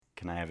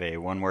Can I have a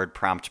one-word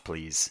prompt,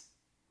 please?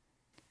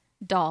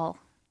 Doll.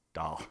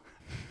 Doll.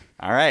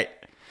 All right.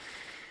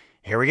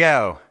 Here we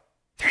go.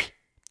 3,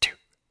 2.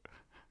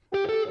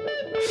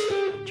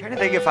 I'm trying to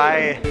think if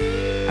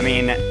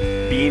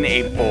being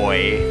a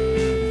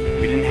boy,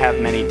 we didn't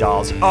have many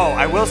dolls. Oh,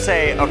 I will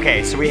say,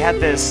 okay, so we had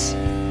this,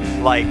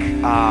 I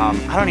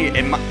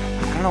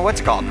don't know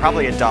what's it called.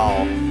 Probably a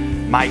doll.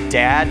 My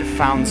dad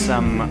found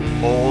some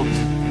old,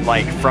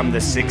 from the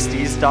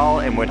 60s doll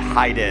and would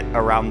hide it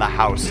around the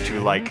house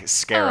to,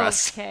 scare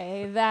us.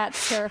 Okay,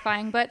 that's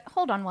terrifying. But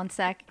hold on one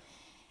sec.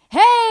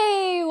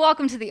 Hey,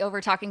 welcome to the Over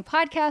Talking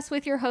podcast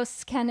with your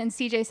hosts, Ken and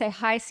CJ. Say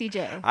hi,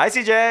 CJ. Hi,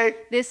 CJ.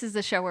 This is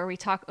the show where we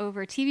talk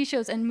over TV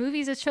shows and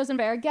movies as chosen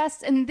by our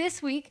guests. And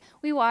this week,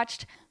 we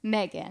watched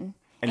Megan.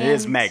 And it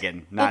is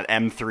Megan, not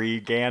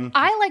M3 Gan.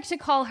 I like to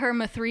call her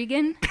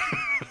Mathregan.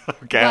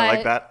 Okay, I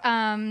like that.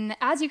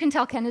 As you can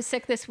tell, Ken is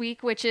sick this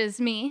week, which is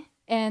me.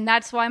 And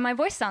that's why my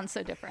voice sounds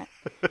so different.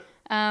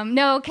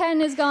 No, Ken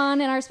is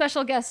gone, and our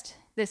special guest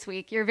this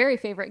week, your very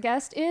favorite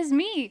guest, is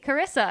me,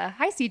 Carissa.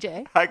 Hi,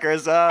 CJ. Hi,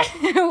 Carissa.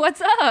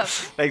 What's up?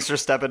 Thanks for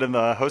stepping in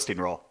the hosting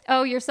role.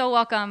 Oh, you're so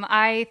welcome.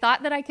 I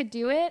thought that I could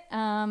do it.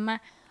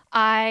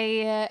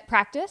 I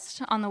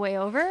practiced on the way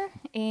over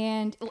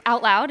and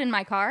out loud in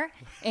my car,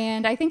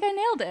 and I think I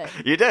nailed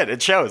it. You did.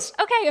 It shows.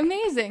 Okay,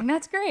 amazing.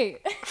 That's great.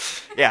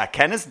 Yeah,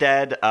 Ken is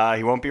dead.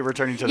 He won't be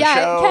returning to the show.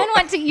 Yeah, Ken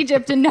went to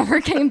Egypt and never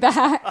came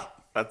back.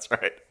 That's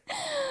right.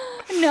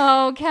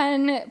 No,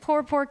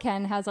 poor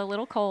Ken has a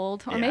little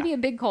cold, or maybe a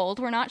big cold.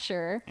 We're not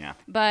sure. Yeah.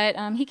 But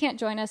he can't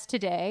join us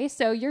today,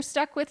 so you're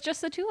stuck with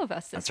just the two of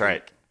us this That's week.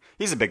 right.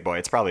 He's a big boy.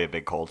 It's probably a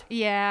big cold.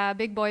 Yeah,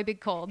 big boy,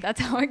 big cold.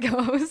 That's how it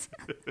goes.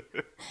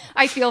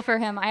 I feel for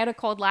him. I had a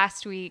cold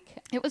last week.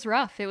 It was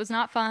rough. It was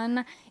not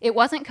fun. It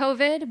wasn't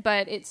COVID,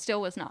 but it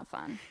still was not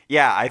fun.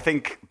 Yeah, I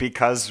think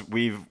because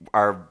we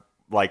are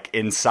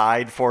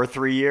inside for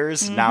 3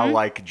 years,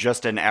 now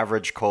just an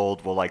average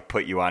cold will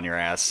put you on your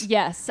ass.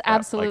 Yes,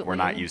 absolutely. We're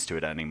not used to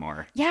it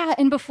anymore. Yeah,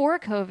 and before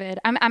COVID,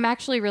 I'm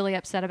actually really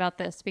upset about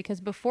this because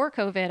before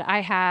COVID,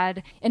 I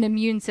had an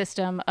immune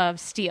system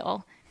of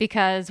steel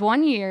because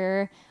one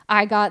year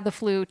I got the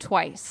flu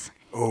twice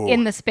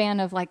in the span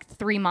of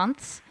 3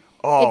 months.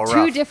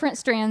 Two different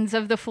strands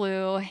of the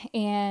flu,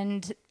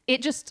 and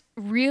it just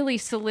really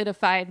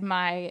solidified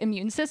my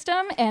immune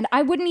system, and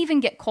I wouldn't even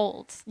get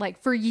colds.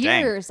 For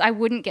years, I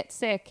wouldn't get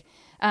sick.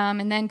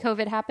 And then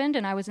COVID happened,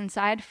 and I was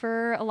inside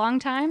for a long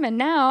time, and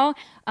now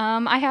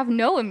I have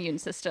no immune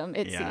system,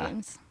 it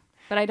seems.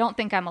 But I don't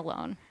think I'm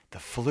alone. The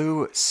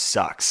flu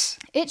sucks.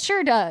 It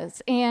sure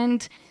does.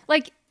 And,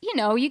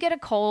 you get a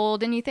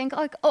cold, and you think,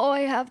 oh,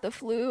 I have the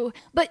flu.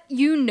 But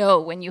you know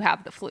when you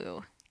have the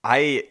flu.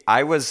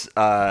 I was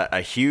a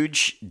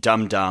huge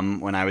dum-dum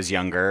when I was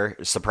younger.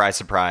 Surprise,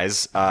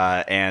 surprise.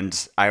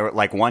 And I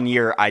 1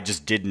 year I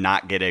just did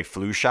not get a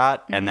flu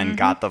shot and then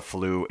got the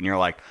flu. And you're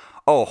like,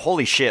 oh,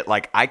 holy shit.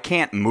 I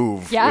can't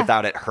move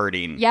without it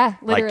hurting. Yeah,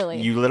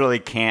 literally. You literally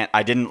can't.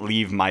 I didn't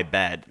leave my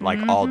bed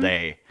all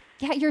day.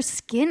 Yeah, your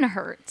skin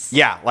hurts.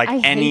 Yeah, I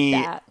hate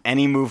that.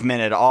 any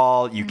movement at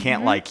all. You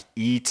can't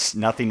eat.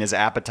 Nothing is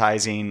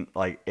appetizing.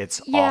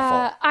 It's awful.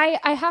 Yeah,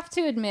 I have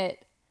to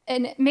admit,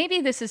 and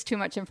maybe this is too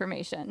much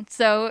information,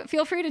 so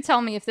feel free to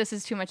tell me if this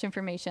is too much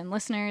information.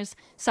 Listeners,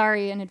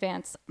 sorry in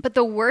advance. But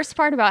the worst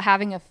part about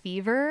having a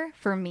fever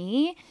for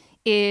me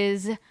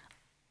is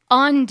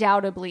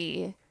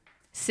undoubtedly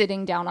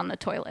sitting down on the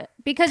toilet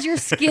because your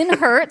skin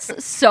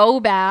hurts so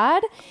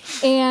bad,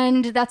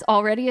 and that's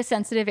already a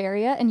sensitive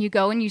area, and you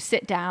go and you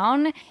sit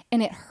down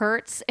and it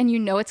hurts, and you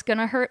know it's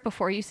gonna hurt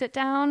before you sit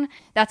down.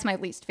 That's my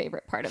least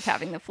favorite part of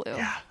having the flu.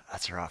 Yeah,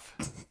 that's rough.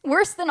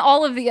 Worse than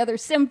all of the other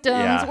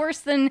symptoms, Yeah. worse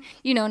than,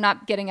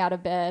 not getting out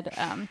of bed.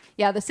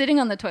 The sitting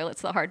on the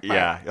toilet's the hard part.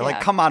 Yeah, you're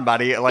come on,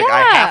 buddy. I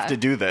have to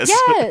do this.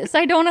 Yes,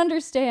 I don't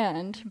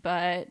understand.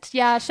 But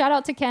yeah, shout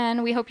out to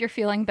Ken. We hope you're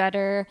feeling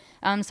better.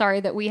 I'm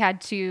sorry that we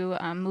had to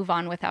move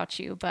on without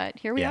you, but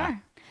here we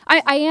are.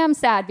 I am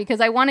sad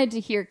because I wanted to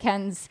hear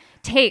Ken's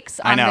takes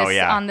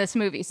on this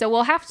movie. So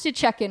we'll have to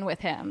check in with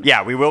him.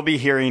 Yeah, we will be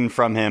hearing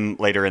from him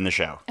later in the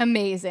show.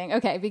 Amazing.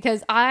 Okay,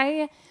 because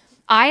I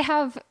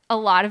have a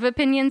lot of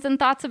opinions and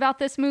thoughts about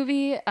this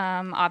movie.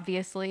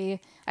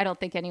 Obviously, I don't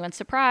think anyone's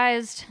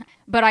surprised,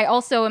 but I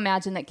also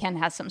imagine that Ken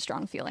has some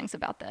strong feelings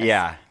about this.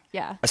 Yeah.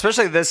 Yeah.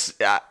 Especially this,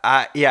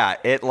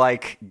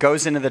 it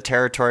goes into the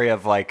territory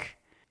of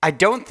I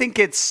don't think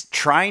it's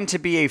trying to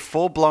be a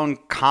full-blown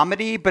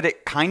comedy, but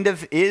it kind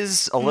of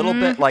is a little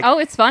bit oh,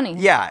 it's funny.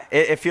 Yeah,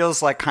 it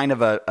feels like kind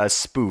of a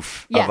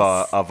spoof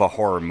of a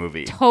horror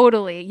movie.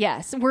 Totally,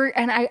 yes.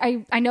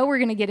 I know we're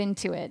going to get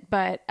into it,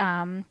 but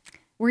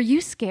were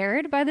you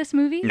scared by this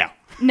movie? No.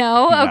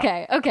 No?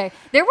 No. Okay.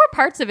 There were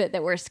parts of it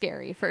that were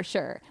scary, for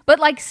sure.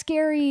 But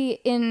scary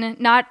in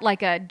not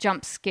a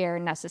jump scare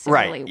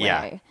necessarily way.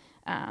 Yeah.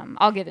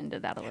 I'll get into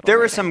that a little There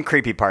later. were some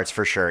creepy parts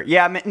for sure.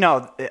 Yeah,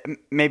 no,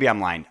 maybe I'm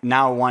lying.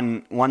 Now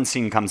one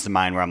scene comes to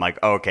mind where I'm like,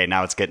 oh, okay,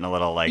 now it's getting a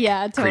little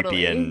totally.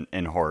 creepy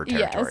in horror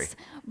territory. Yes.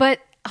 But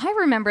I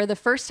remember the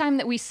first time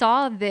that we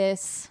saw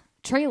this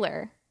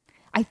trailer,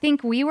 I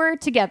think we were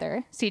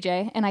together,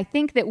 CJ, and I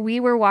think that we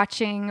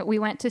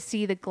went to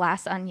see The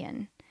Glass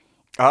Onion.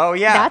 Oh,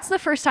 yeah. That's the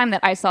first time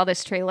that I saw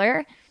this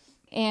trailer.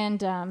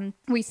 And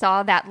we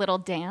saw that little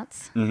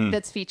dance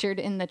that's featured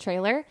in the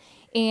trailer.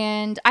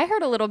 And I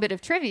heard a little bit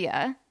of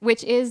trivia,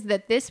 which is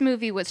that this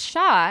movie was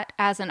shot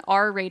as an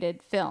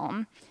R-rated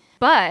film.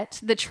 But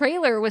the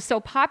trailer was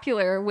so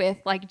popular with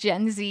like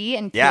Gen Z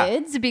and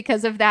kids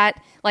because of that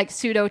like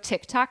pseudo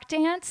TikTok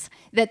dance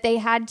that they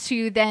had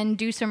to then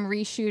do some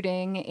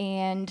reshooting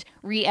and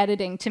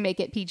re-editing to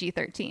make it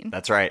PG-13.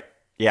 That's right.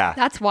 Yeah.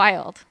 That's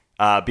wild.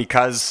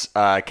 Because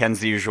Ken's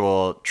the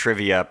usual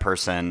trivia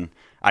person,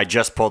 I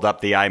just pulled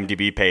up the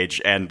IMDb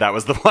page, and that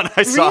was the one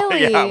I saw.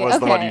 Really? Yeah, it was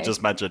the one you Okay.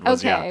 just mentioned. Well,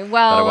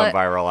 that went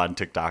viral on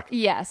TikTok.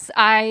 Yes,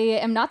 I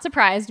am not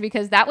surprised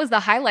because that was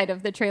the highlight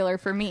of the trailer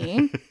for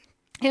me.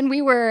 And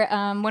we were,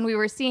 when we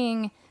were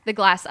seeing The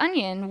Glass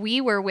Onion, we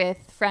were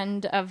with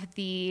friend of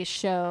the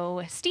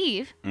show,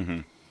 Steve,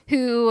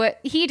 who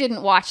he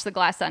didn't watch The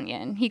Glass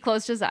Onion. He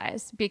closed his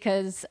eyes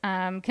because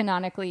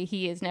canonically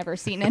he has never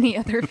seen any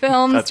other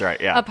films. That's right,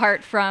 yeah.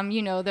 Apart from,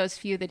 those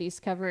few that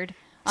he's covered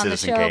on the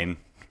show. Citizen Kane.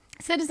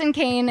 Citizen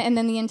Kane, and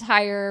then the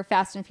entire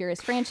Fast and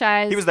Furious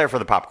franchise. He was there for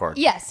the popcorn.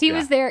 Yes, he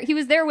was there. He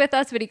was there with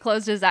us, but he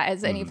closed his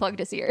eyes and he plugged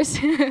his ears.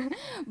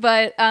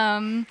 But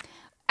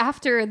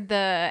after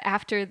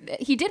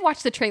he did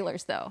watch the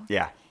trailers though.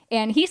 Yeah.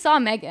 And he saw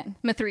Megan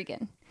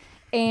Mithrigan.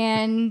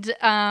 And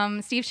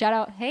Steve, shout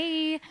out,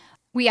 hey.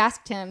 We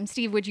asked him,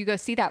 Steve, would you go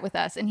see that with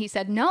us? And he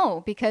said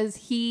no, because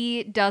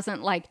he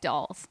doesn't like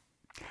dolls.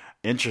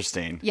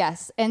 Interesting.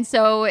 Yes. And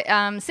so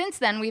since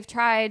then,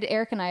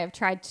 Eric and I have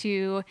tried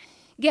to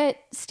get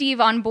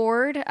Steve on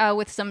board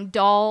with some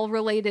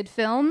doll-related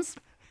films.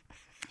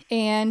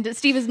 And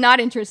Steve is not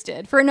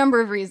interested for a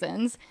number of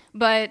reasons.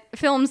 But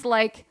films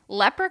like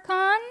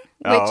Leprechaun,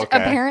 which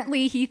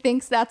apparently he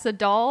thinks that's a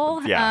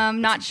doll. Yeah,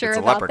 Not sure it's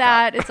a about leprechaun.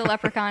 that. It's a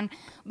leprechaun.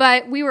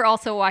 But we were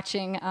also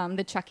watching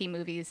the Chucky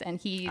movies, and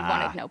he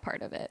wanted no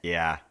part of it.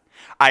 Yeah.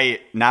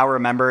 I now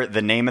remember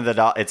the name of the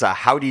doll. It's a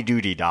Howdy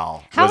Doody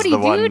doll. Howdy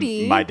was the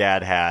Doody? one my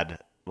dad had,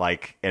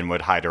 and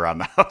would hide around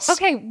the house.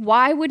 Okay,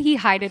 why would he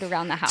hide it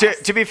around the house?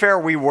 To be fair,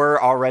 we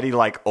were already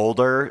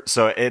older,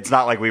 so it's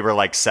not like we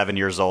were 7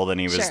 years old and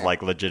he was Sure.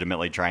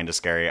 legitimately trying to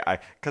scare you.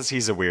 Because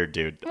he's a weird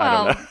dude.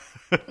 Well,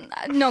 I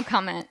don't know. No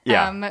comment.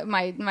 Yeah.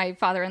 My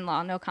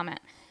father-in-law, no comment.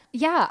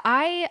 Yeah,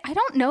 I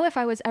don't know if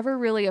I was ever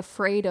really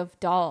afraid of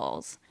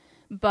dolls,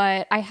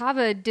 but I have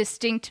a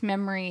distinct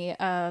memory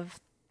of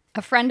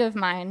a friend of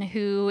mine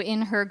who,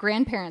 in her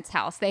grandparents'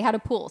 house, they had a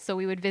pool, so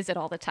we would visit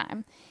all the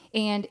time.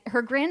 And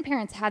her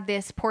grandparents had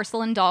this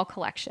porcelain doll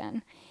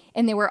collection,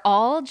 and they were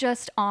all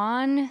just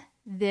on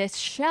this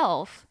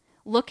shelf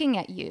looking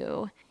at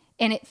you,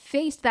 and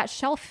that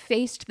shelf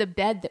faced the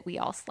bed that we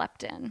all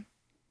slept in.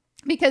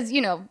 Because,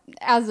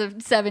 as a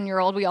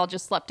 7-year-old, we all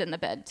just slept in the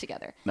bed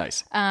together.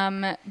 Nice.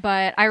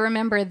 But I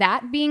remember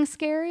that being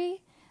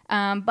scary.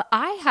 But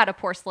I had a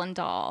porcelain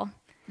doll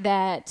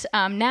that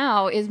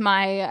now is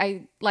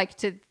I like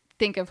to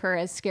think of her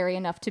as scary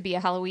enough to be a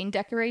Halloween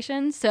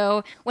decoration.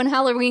 So when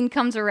Halloween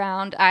comes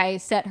around, I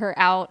set her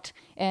out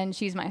and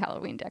she's my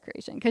Halloween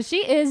decoration because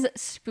she is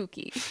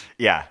spooky.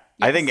 Yeah.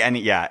 Yes. I think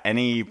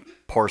any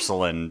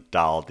porcelain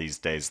doll these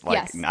days,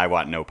 Yes. I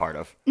want no part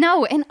of.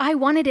 No, and I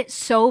wanted it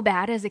so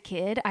bad as a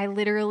kid. I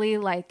literally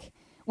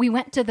we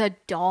went to the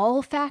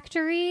doll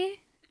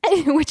factory,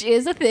 which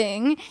is a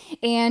thing,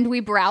 and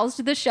we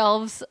browsed the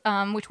shelves,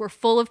 which were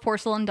full of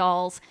porcelain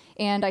dolls,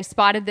 and I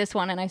spotted this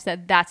one and I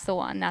said, that's the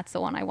one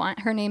I want.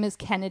 Her name is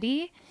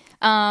Kennedy,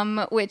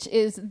 which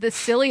is the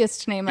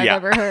silliest name I've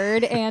ever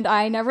heard, and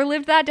I never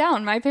lived that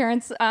down. My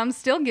parents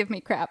still give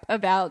me crap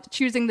about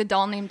choosing the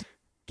doll named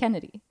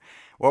Kennedy.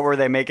 What were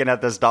they making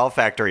at this doll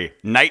factory?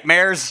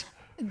 Nightmares?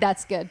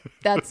 That's good.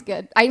 That's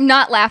good. I'm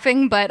not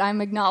laughing, but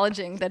I'm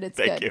acknowledging that it's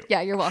Thank good. you.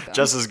 Yeah, you're welcome.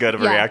 Just as good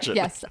of a reaction.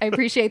 Yes, I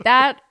appreciate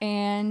that.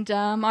 And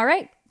all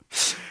right.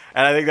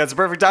 And I think that's the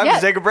perfect time Yeah.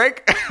 to take a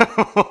break.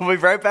 We'll be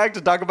right back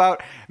to talk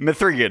about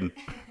Mithrigan.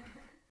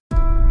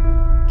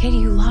 Katie,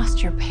 you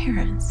lost your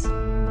parents.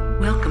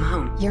 Welcome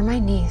home. You're my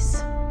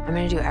niece. I'm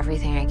gonna do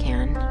everything I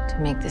can to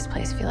make this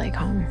place feel like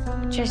home.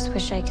 Just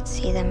wish I could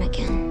see them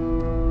again.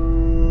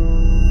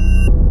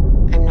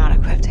 I'm not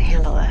equipped to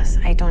handle this.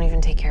 I don't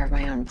even take care of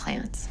my own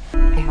plants. I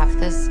have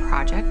this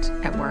project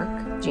at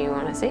work. Do you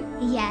want to see?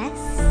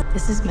 Yes.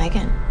 This is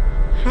Megan.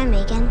 Hi,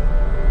 Megan.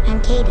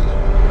 I'm Katie.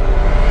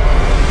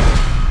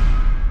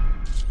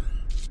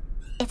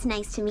 It's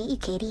nice to meet you,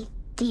 Katie.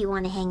 Do you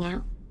want to hang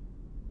out?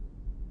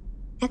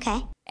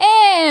 Okay.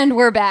 And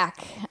we're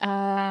back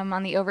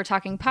on the Over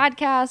Talking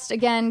podcast.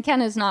 Again,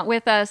 Ken is not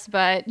with us,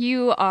 but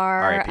you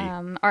are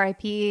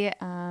RIP.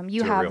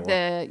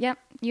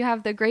 You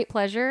have the great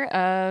pleasure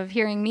of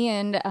hearing me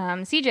and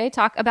CJ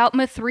talk about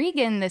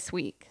Mithrigan this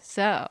week.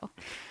 So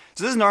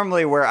this is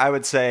normally where I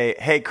would say,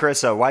 hey,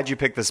 Carissa, why'd you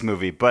pick this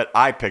movie? But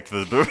I picked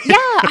this movie. yeah,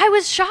 I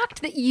was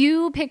shocked that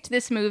you picked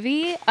this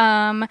movie.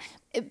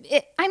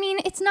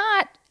 It's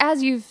not,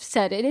 as you've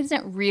said, it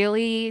isn't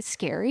really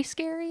scary.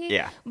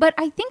 Yeah. But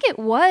I think it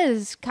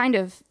was kind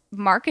of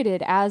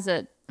marketed as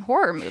a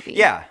horror movie.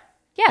 Yeah.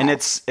 Yeah. And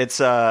it's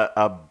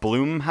a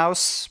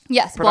Blumhouse.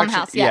 Yes, production?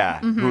 Blumhouse, yeah.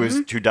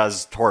 Who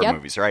does horror Yep.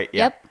 movies, right?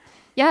 Yeah. Yep.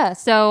 Yeah.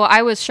 So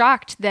I was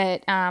shocked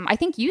that I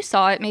think you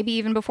saw it maybe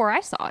even before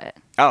I saw it.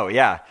 Oh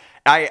yeah,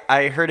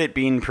 I heard it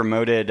being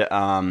promoted.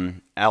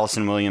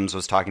 Allison Williams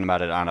was talking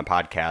about it on a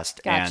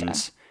podcast, Gotcha.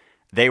 and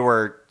they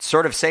were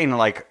sort of saying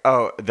like,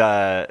 oh,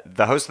 the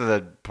host of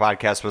the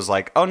podcast was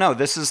like, oh no,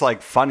 this is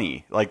like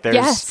funny. Like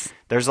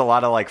there's a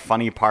lot of like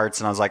funny parts,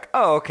 and I was like,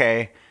 oh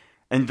okay.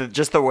 And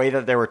just the way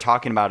that they were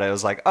talking about it, I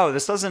was like, oh,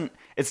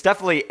 it's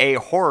definitely a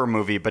horror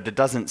movie, but it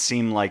doesn't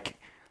seem like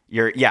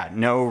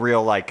no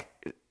real like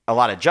a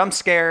lot of jump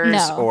scares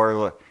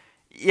No.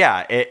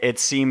 it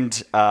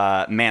seemed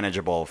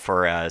manageable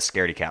for a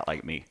scaredy cat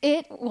like me.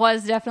 It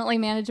was definitely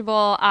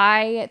manageable.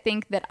 I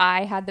think that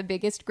I had the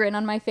biggest grin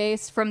on my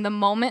face from the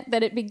moment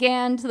that it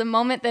began to the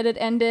moment that it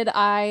ended.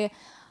 I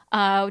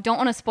don't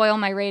want to spoil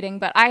my rating,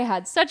 but I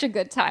had such a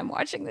good time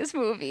watching this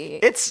movie.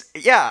 It's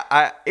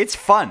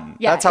fun.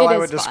 Yeah, That's how it I is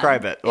would fun.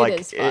 describe it. It Like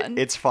is fun.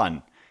 it's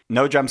fun.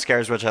 No jump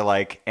scares, which I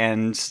like,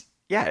 and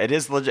yeah, it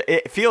is legit.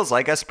 It feels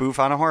like a spoof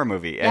on a horror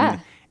movie, Yeah.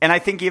 and I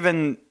think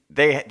even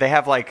they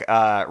have like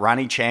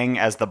Ronnie Chang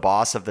as the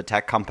boss of the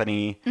tech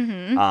company,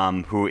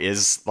 who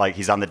is like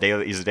he's a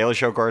Daily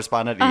Show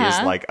correspondent. He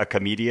is like a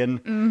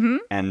comedian,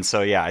 and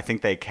so yeah, I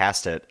think they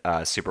cast it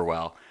super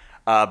well.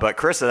 But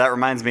Carissa, that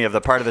reminds me of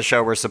the part of the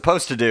show we're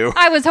supposed to do,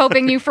 I was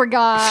hoping you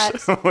forgot.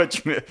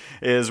 which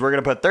is we're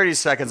going to put 30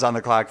 seconds on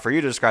the clock for you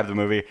to describe the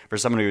movie for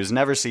someone who's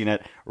never seen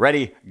it.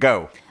 Ready,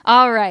 go.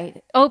 All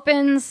right.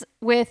 Opens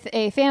with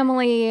a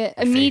family.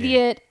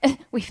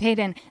 We fade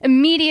in.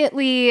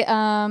 Immediately,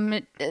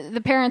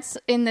 the parents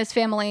in this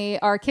family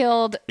are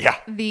killed. Yeah.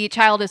 The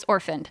child is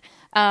orphaned.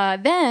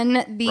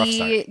 Then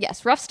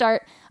rough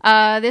start.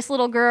 This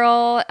little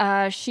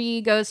girl,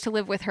 she goes to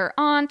live with her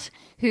aunt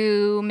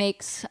who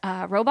makes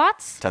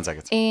robots. 10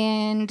 seconds.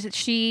 And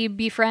she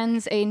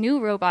befriends a new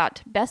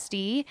robot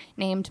bestie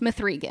named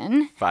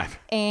Mithrigan. 5,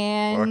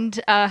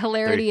 And 4,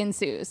 hilarity 3,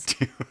 ensues.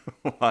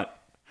 1.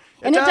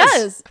 And it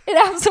does. It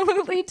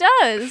absolutely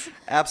does.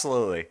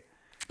 Absolutely.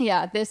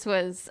 Yeah, this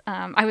was,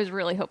 I was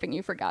really hoping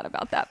you forgot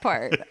about that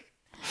part.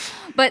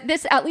 But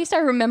this, at least I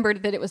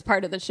remembered that it was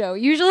part of the show.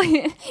 Usually,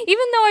 even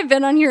though I've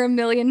been on here a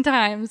million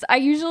times, I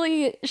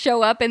usually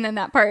show up and then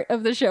that part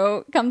of the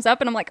show comes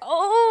up and I'm like,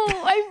 oh,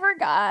 I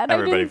forgot. I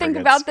Everybody didn't think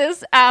forgets. about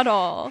this at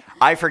all.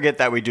 I forget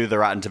that we do the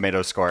Rotten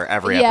Tomato score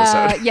every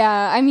episode.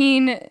 Yeah. I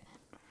mean,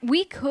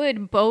 we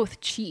could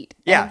both cheat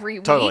every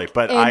week. Totally.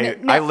 But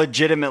I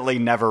legitimately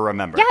never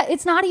remember. Yeah,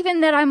 it's not even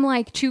that I'm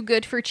like too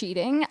good for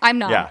cheating. I'm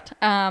not.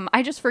 Yeah.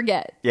 I just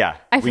forget. Yeah.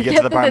 I we forget get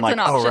to the that part, I'm it's like, an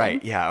oh, option.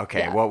 right. Yeah, okay.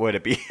 Yeah. What would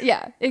it be?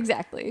 Yeah,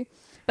 exactly.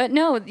 But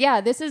no,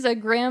 yeah, this is a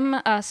grim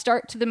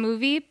start to the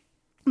movie.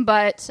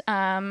 But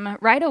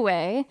right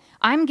away,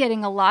 I'm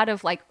getting a lot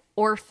of like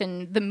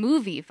Orphan, the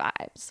movie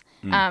vibes.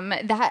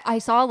 That I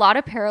saw a lot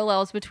of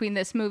parallels between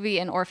this movie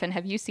and Orphan.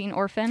 Have you seen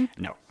Orphan?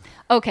 No.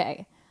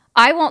 Okay.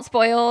 I won't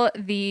spoil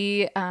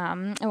the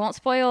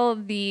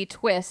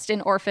twist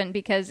in Orphan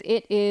because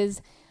it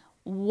is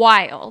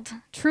wild,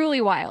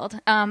 truly wild.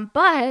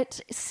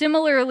 But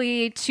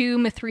similarly to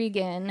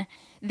Mithrigan,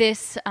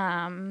 this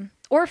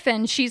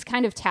orphan, she's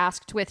kind of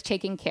tasked with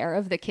taking care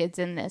of the kids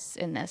in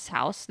this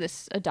house,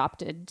 this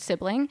adopted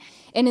sibling.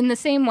 And in the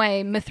same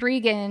way,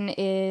 Mithrigan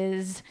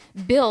is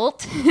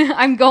built.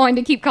 I'm going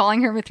to keep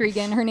calling her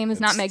Mithrigan. Her name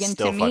is not Megan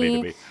still to funny to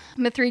me. me.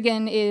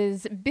 Mithrigan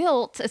is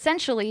built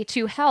essentially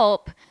to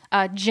help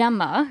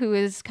Gemma, who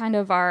is kind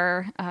of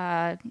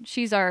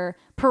she's our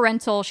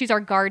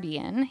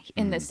guardian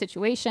in this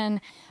situation.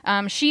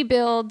 She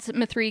builds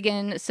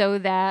Mithrigan so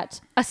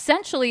that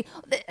essentially,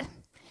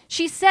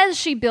 she says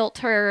she built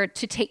her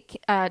to take,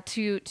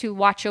 to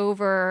watch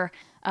over,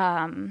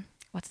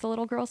 what's the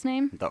little girl's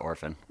name? The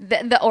orphan.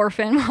 The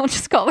orphan. I'll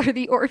just call her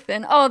the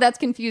orphan. Oh, that's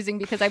confusing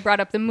because I brought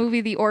up the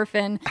movie The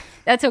Orphan.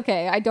 That's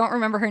okay. I don't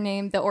remember her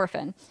name, the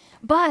orphan.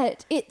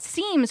 But it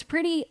seems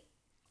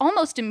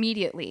almost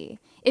immediately,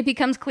 it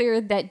becomes clear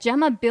that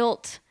Gemma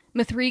built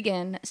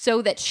Mithrigan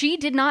so that she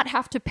did not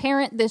have to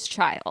parent this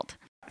child.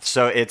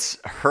 So it's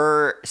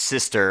her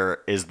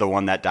sister is the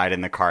one that died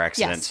in the car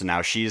accident. Yes. So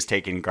now she is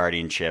taking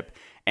guardianship.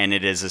 And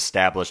it is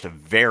established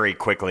very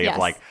quickly Yes. of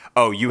like,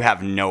 oh, you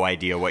have no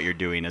idea what you're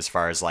doing as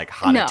far as like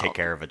how No. to take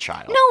care of a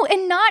child. No,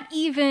 and not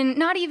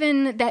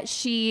even that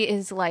she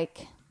is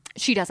like,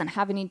 she doesn't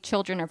have any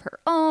children of her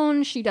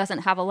own. She doesn't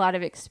have a lot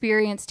of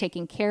experience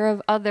taking care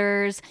of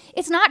others.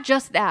 It's not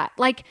just that.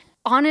 Like,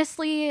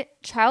 honestly,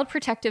 Child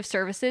Protective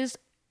Services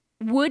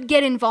would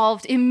get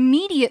involved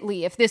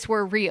immediately if this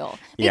were real.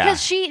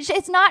 Because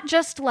it's not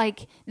just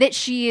like that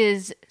she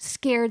is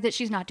scared that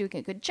she's not doing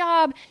a good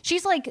job.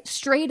 She's like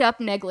straight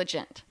up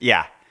negligent.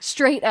 Yeah.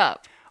 Straight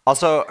up.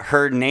 Also,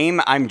 her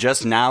name I'm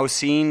just now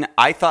seeing,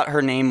 I thought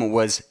her name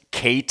was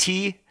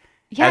Katie.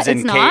 Yeah, as in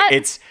it's not.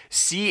 It's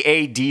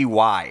Cady.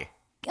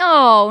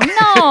 Oh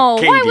no!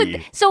 Why would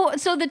KD.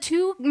 so the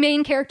two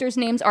main characters'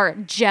 names are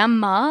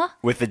Gemma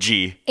With a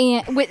G.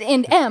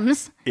 and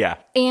M's Yeah.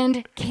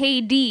 and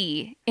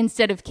KD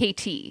instead of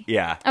KT.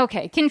 Yeah.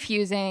 Okay,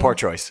 confusing. Poor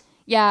choice.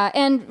 Yeah,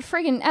 and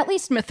friggin' at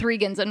least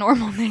Mithrigan's a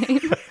normal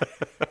name.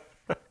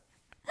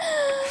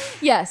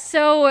 Yes,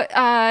 so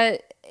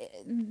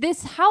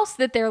this house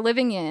that they're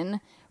living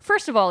in,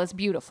 first of all, is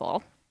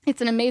beautiful.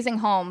 It's an amazing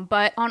home,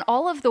 but on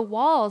all of the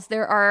walls,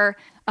 there are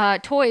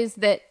toys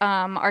that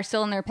are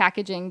still in their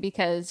packaging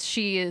because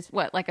she is,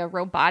 like a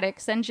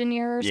robotics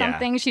engineer or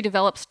something? She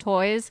develops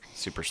toys.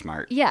 Super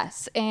smart.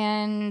 Yes,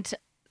 and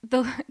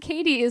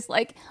Katie is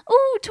like,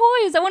 "Oh,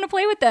 toys! I want to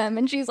play with them,"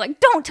 and she's like,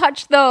 "Don't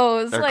touch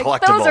those! They're like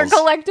collectibles. those are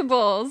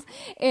collectibles."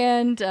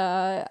 And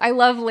I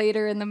love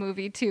later in the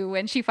movie too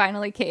when she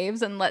finally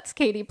caves and lets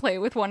Katie play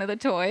with one of the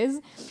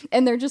toys,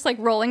 and they're just like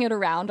rolling it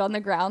around on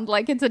the ground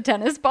like it's a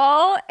tennis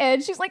ball,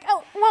 and she's like,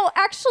 "Oh, well,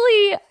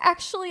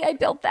 actually, I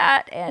built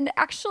that, and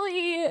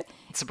actually."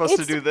 It's supposed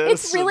to do this.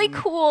 It's really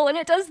cool, and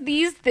it does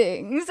these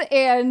things.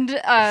 And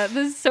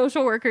the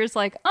social worker's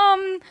like,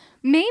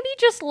 maybe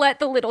just let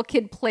the little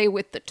kid play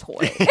with the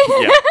toy.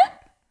 Yeah.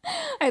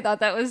 I thought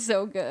that was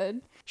so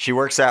good. She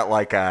works at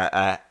like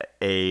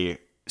a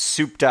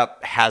souped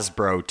up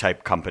Hasbro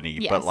type company,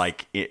 Yes. but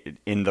like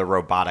in the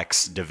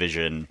robotics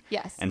division.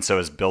 Yes. And so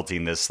is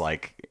building this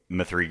like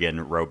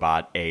Mithrigan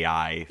robot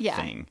AI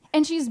thing.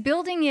 And she's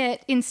building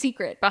it in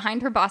secret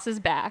behind her boss's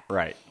back.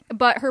 Right.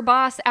 But her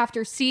boss,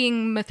 after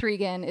seeing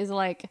Mithrigan, is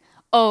like,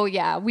 oh,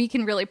 yeah, we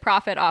can really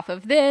profit off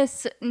of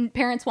this.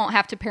 Parents won't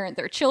have to parent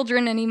their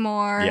children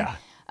anymore. Yeah.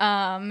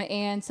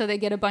 And so they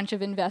get a bunch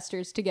of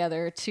investors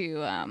together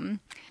to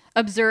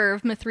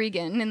observe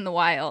Mithrigan in the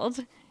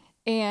wild.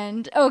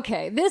 And,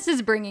 okay, this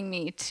is bringing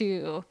me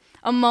to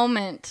a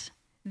moment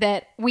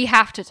that we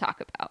have to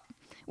talk about,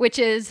 which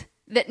is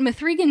that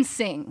Mithrigan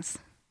sings.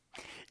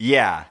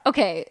 Yeah.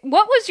 Okay,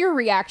 what was your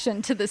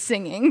reaction to the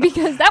singing?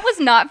 Because that was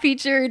not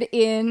featured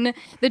in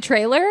the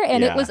trailer,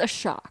 and it was a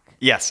shock.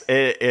 Yes,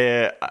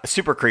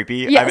 super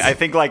creepy. Yes. I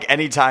think like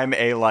anytime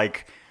a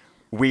like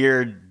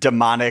weird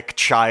demonic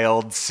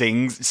child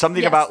sings,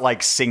 something about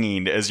like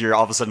singing is you're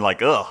all of a sudden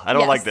like, ugh, I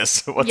don't like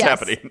this. What's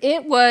happening?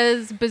 It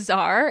was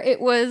bizarre. It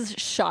was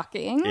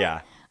shocking. Yeah.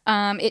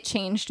 It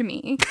changed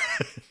me.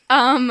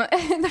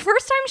 The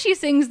first time she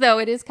sings, though,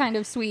 it is kind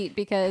of sweet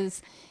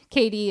because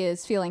Katie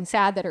is feeling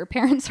sad that her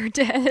parents are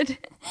dead,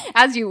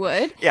 as you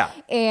would. Yeah.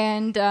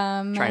 And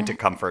Trying to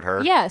comfort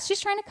her. yes, she's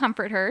trying to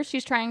comfort her.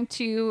 She's trying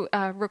to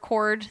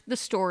record the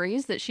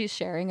stories that she's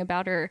sharing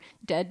about her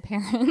dead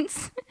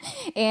parents.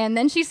 And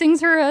then she sings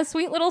her a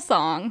sweet little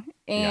song.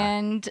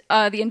 And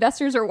the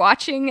investors are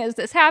watching as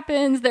this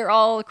happens. They're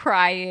all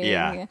crying.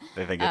 Yeah,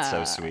 they think it's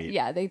so sweet.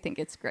 Yeah, they think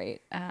it's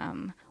great.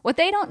 What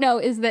they don't know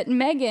is that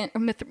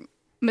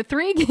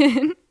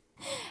Mithrigan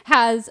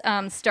has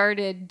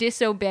started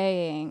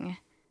disobeying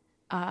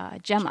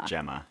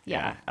Gemma.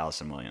 Yeah.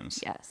 Allison Williams.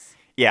 Yes.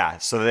 Yeah,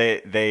 so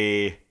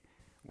they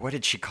what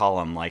did she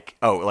call him? Like,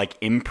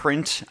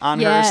 imprint on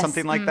her or Yes.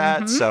 something like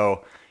that.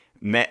 So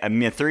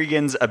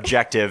Mithrigan's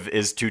objective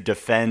is to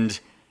defend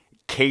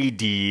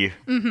KD.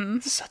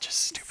 Such a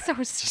stupid. So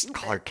Just stupid.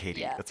 call her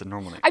Katie. Yeah. That's a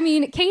normal name. I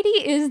mean, Katie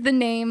is the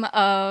name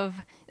of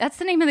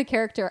the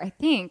character, I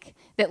think,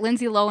 that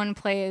Lindsay Lohan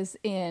plays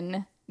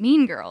in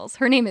Mean Girls.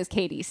 Her name is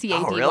Katie,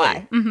 C-A-D-Y. Oh,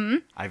 really?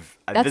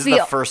 Mm-hmm. This is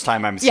the first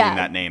time I'm seeing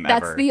that name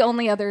ever. That's the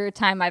only other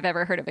time I've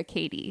ever heard of a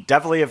Katie.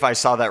 Definitely, if I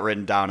saw that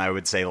written down, I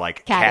would say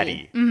like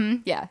Caddy.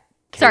 Mm-hmm. Yeah.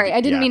 Sorry,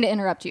 I didn't mean to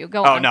interrupt you.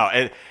 Go on. Oh,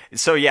 no.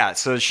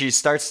 So she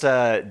starts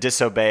to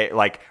disobey.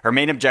 Like, her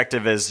main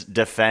objective is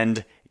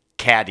defend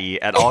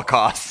Caddy at all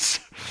costs.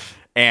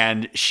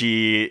 And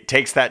she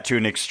takes that to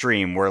an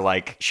extreme where,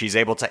 like, she's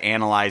able to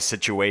analyze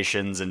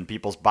situations and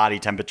people's body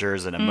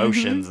temperatures and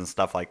emotions and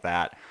stuff like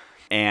that.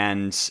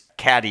 And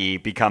Caddy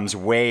becomes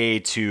way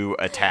too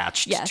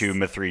attached to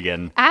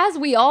Mithrigan. As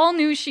we all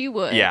knew she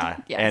would. Yeah.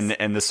 Yes.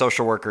 And the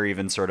social worker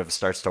even sort of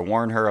starts to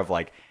warn her of,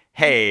 like,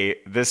 hey,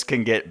 this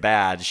can get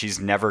bad. She's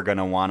never going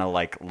to want to,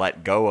 like,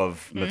 let go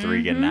of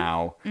Mithrigan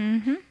now.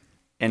 Mm-hmm.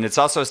 And it's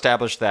also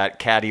established that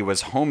Caddy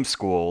was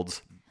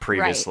homeschooled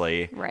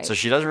previously. Right. So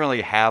she doesn't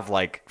really have,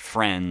 like,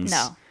 friends.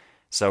 No.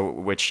 So,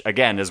 which,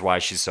 again, is why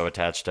she's so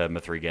attached to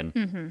Mithrigan.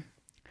 Mm-hmm.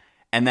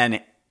 And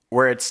then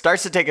where it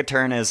starts to take a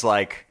turn is,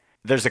 like,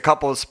 there's a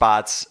couple of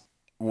spots.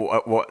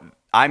 What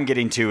I'm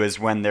getting to is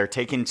when they're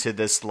taken to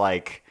this,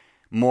 like,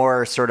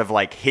 more sort of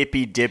like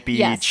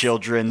hippy-dippy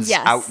children's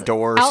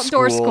outdoor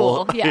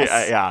school.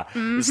 Yes. Yeah.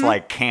 Mm-hmm. It's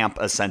like camp,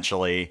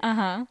 essentially.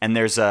 Uh-huh. And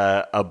there's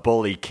a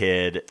bully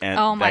kid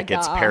that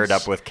gets paired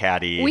up with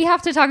Caddy. We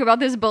have to talk about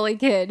this bully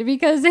kid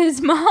because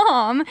his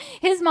mom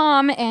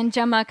and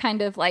Gemma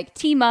kind of like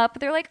team up.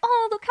 They're like,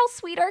 oh, look how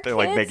sweet our kids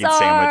like making are.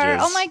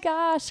 sandwiches. Oh my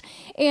gosh.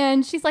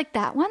 And she's like,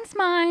 that one's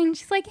mine.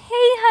 She's like, hey,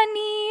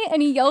 honey.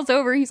 And he yells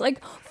over. He's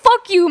like,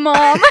 fuck you,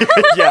 mom.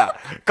 Yeah.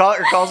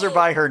 Calls her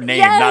by her name,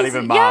 not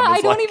even mom.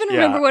 Yeah, It's I don't even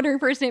remember what her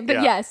first name, but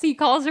Yeah. yes, he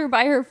calls her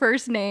by her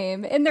first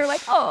name. And they're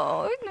like,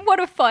 oh, what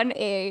a fun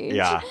age.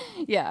 Yeah.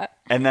 Yeah.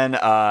 And then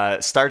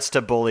starts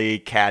to bully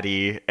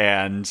Caddy,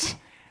 and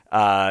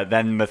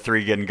then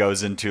Mithrigan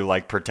goes into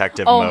like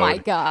protective mode. Oh my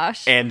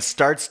gosh. And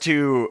starts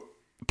to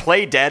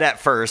play dead at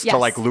first to Yes.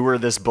 like lure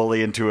this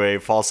bully into a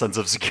false sense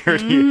of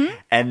security,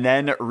 and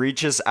then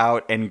reaches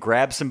out and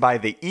grabs him by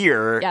the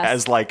ear Yes.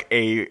 as like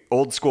a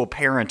old school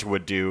parent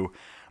would do,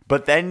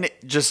 but then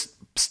just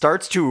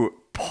starts to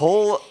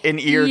pull an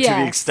ear to the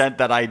Yes. extent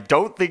that I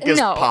don't think is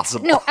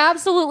possible. No,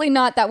 absolutely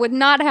not. That would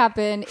not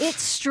happen. It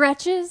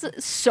stretches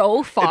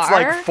so far. It's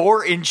like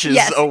 4 inches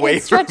Yes, away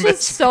it from stretches his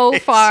so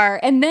face. far,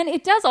 and then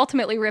it does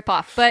ultimately rip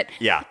off. But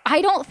Yeah.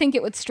 I don't think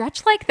it would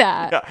stretch like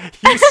that. Yeah,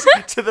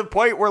 he's to the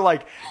point where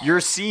like you're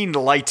seeing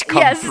light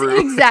come Yes, through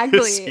exactly,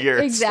 his ear.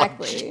 It's like,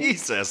 exactly.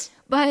 Jesus.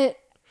 But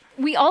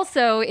we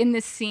also, in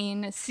this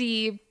scene,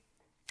 see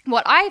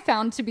what I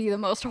found to be the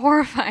most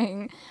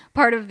horrifying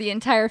part of the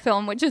entire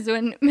film, which is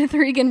when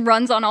Mithrigan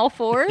runs on all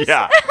fours.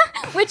 Yeah.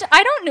 Which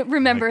I don't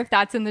remember if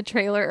that's in the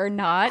trailer or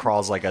not.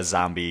 Crawls like a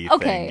zombie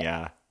Okay. thing.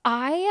 Yeah.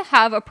 I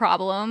have a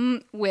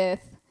problem with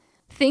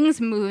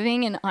things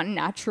moving in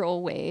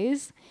unnatural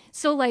ways.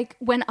 So like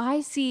when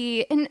I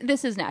see, and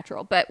this is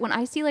natural, but when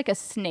I see like a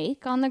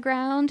snake on the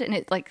ground and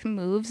it like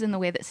moves in the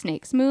way that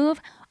snakes move,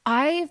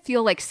 I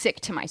feel like sick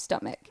to my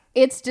stomach.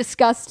 It's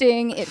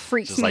disgusting. It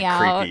freaks Just, me like,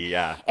 out. creepy,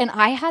 yeah. And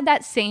I had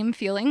that same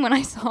feeling when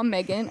I saw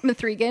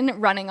Mithrigan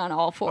running on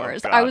all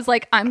fours. God. I was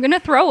like, I'm going to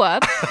throw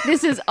up.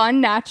 This is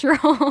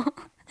unnatural,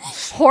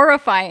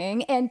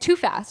 horrifying, and too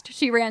fast.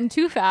 She ran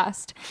too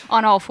fast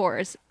on all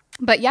fours.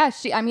 But yeah,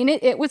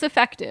 it was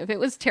effective. It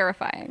was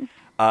terrifying.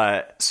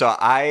 So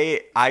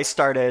I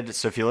started,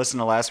 so if you listen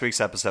to last week's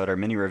episode, our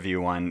mini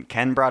review one,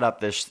 Ken brought up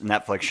this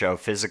Netflix show,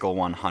 Physical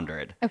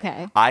 100.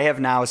 Okay. I have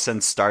now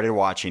since started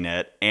watching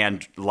it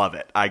and love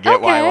it. I get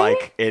why, Okay.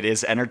 like, it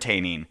is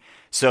entertaining.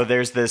 So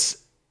there's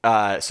this,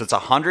 so it's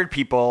 100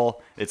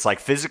 people. It's like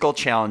physical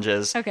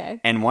challenges.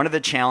 Okay. And one of the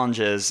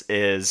challenges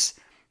is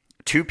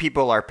 2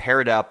 people are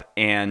paired up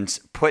and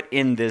put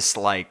in this,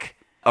 like,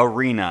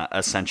 arena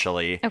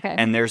essentially. Okay.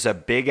 And there's a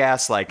big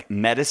ass like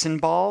medicine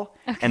ball.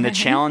 And the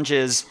challenge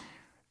is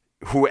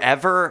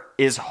whoever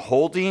is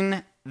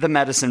holding the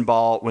medicine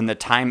ball when the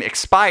time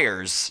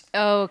expires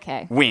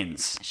Okay.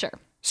 wins. Sure.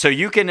 So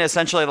you can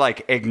essentially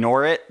like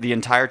ignore it the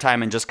entire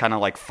time and just kind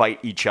of like fight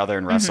each other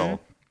and wrestle.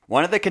 Mm-hmm.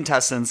 One of the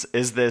contestants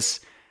is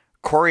this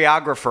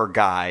choreographer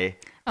guy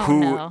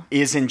who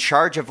is in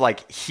charge of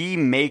like, he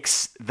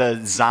makes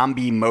the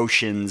zombie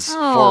motions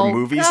for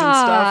movies and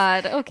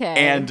stuff. Okay.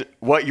 And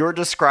what you're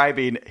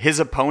describing, his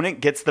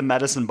opponent gets the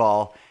medicine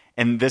ball,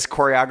 and this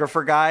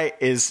choreographer guy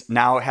is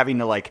now having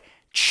to like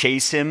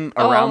chase him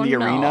around the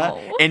arena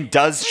and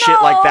does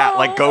shit like that,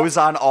 like goes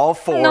on all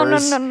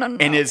fours No.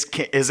 and is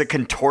a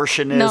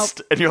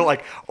contortionist. And you're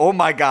like, oh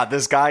my God,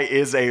 this guy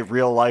is a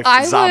real life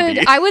zombie.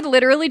 I would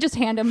literally just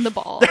hand him the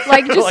ball.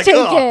 Like, just Like, take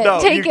oh, it.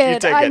 no, take you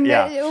it. take it,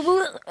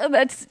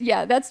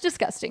 yeah. That's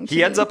disgusting.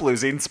 He ends up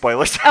losing,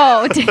 spoilers.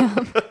 Oh, damn.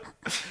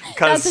 That's a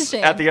Because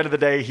shame. at the end of the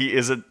day, he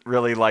isn't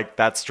really like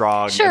that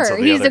strong. Sure, and so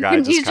the he's other guy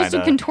he's just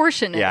a kinda-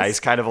 contortionist. Yeah, he's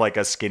kind of like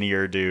a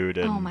skinnier dude.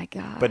 And, Oh my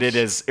gosh. But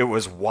it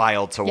was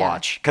wild to Yeah,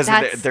 watch because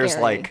that's there's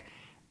scary. like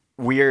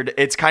weird.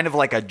 It's kind of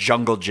like a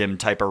jungle gym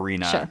type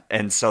arena, Sure.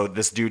 and so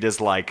this dude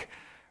is like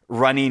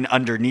running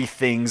underneath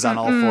things on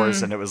all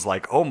fours, and it was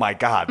like, oh my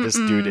God, this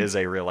dude is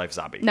a real life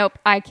zombie. Nope,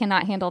 I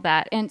cannot handle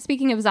that. And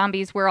speaking of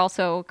zombies, we're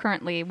also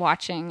currently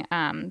watching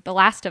The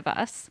Last of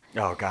Us,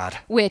 Oh God.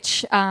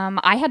 which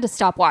I had to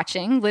stop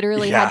watching.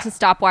 Literally Yeah. had to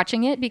stop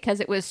watching it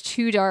because it was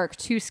too dark,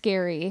 too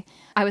scary.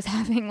 I was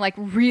having like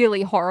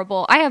really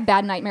horrible. I have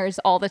bad nightmares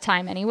all the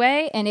time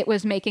anyway, and it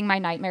was making my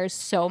nightmares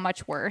so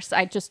much worse.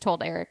 I just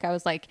told Eric, I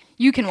was like,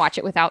 "You can watch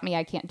it without me.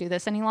 I can't do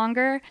this any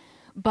longer."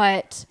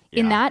 But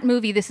in Yeah. that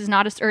movie,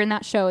 in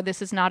that show,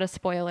 this is not a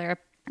spoiler.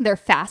 They're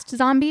fast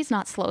zombies,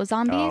 not slow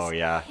zombies. Oh,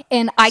 yeah.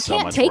 And I So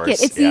can't much take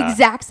worse, it. It's yeah. the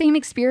exact same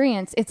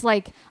experience. It's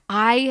like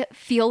I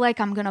feel like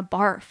I'm going to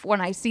barf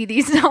when I see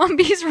these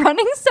zombies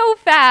running so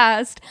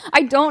fast.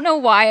 I don't know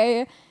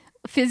why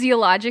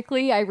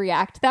physiologically I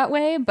react that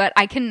way, but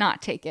I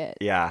cannot take it.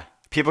 Yeah.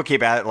 People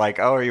keep at it like,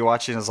 oh, are you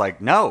watching? It's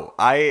like, no.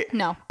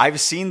 No. I've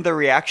seen the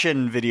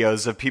reaction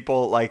videos of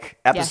people like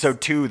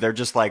episode 2. They're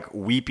just like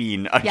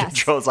weeping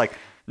uncontrolled. It's like,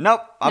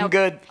 nope, I'm Nope.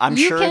 good. I'm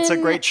You sure it's a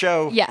can- great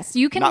show. Yes,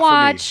 you can Not for me.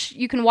 watch.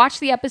 You can watch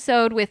the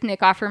episode with Nick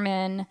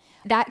Offerman.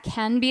 That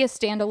can be a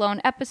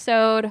standalone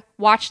episode.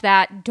 Watch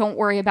that. Don't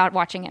worry about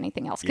watching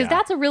anything else because Yeah.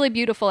 that's a really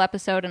beautiful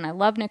episode, and I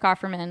love Nick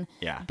Offerman.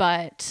 Yeah.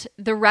 But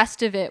the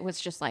rest of it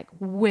was just like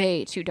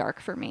way too dark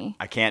for me.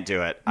 I can't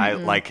do it. I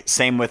like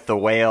same with The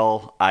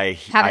Whale. I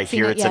Haven't seen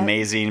hear it it's yet.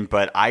 amazing,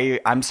 but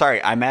I'm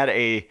sorry. I'm at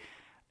a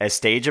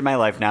stage in my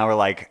life now where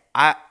like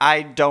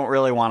I don't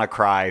really want to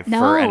cry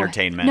for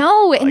entertainment.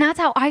 No, and Like, that's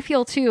how I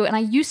feel too. And I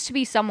used to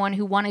be someone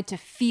who wanted to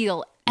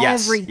feel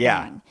Yes, everything.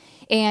 yeah.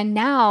 And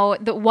now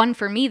the one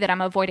for me that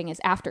I'm avoiding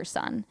is After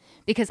Sun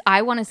because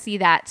I want to see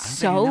that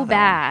know so that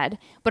bad.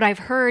 But I've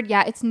heard,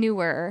 it's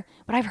newer,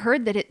 but I've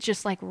heard that it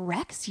just like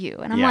wrecks you.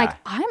 And I'm Yeah. like,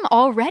 I'm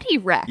already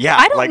wrecked. Yeah,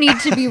 I don't like- need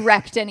to be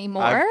wrecked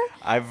anymore.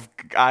 I've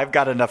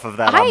got enough of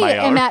that on my I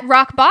own. am at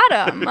rock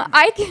bottom.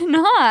 I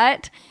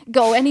cannot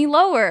go any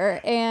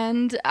lower,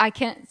 and I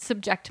can't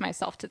subject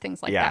myself to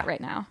things like Yeah. that right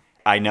now.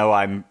 I know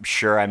I'm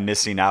sure I'm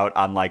missing out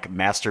on like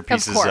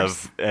masterpieces course.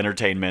 of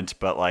entertainment,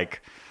 but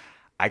like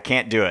I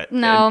can't do it.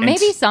 No, And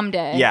maybe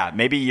someday. Yeah,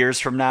 maybe years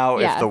from now,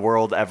 Yeah. if the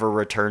world ever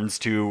returns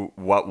to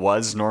what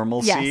was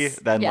normalcy, Yes,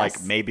 then yes.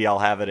 like maybe I'll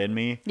have it in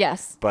me.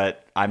 Yes.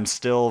 But I'm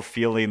still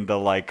feeling the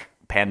like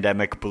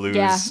pandemic blues.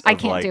 Yeah, I of,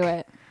 can't like, do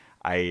it.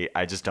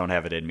 I just don't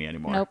have it in me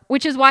anymore. Nope.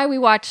 Which is why we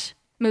watch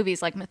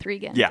movies like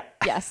Mithrigan. Yeah.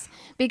 Yes.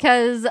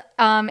 Because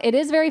it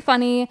is very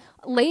funny.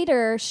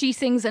 Later, she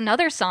sings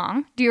another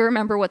song. Do you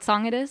remember what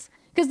song it is?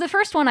 Because the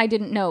first one I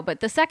didn't know, but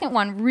the second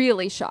one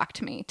really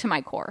shocked me to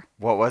my core.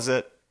 What was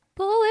it?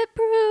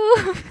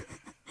 Bulletproof.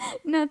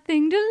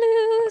 Nothing to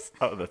lose.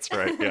 Oh, that's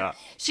right. Yeah.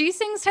 She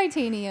sings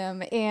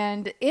Titanium,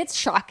 and it's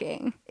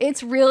shocking.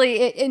 It's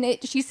really,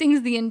 she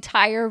sings the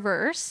entire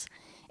verse,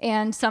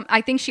 and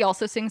I think she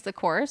also sings the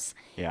chorus.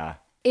 Yeah.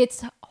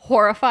 It's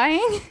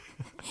horrifying.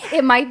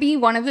 It might be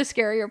one of the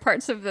scarier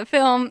parts of the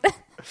film.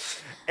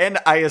 And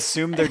I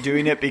assume they're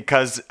doing it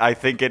because I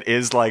think it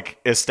is like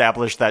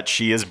established that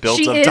she is built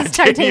She of is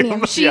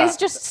titanium. She Yeah. is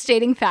just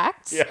stating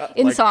facts Yeah,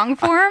 in like, song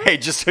form. Hey,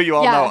 just so you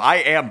all Yeah. know, I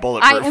am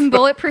bulletproof. I am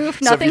bulletproof.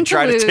 So if Nothing you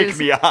try to lose. to take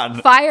me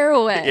on, Fire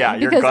away. Yeah,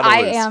 you're because gonna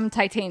I lose. am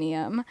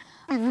titanium.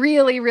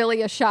 Really,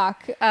 really a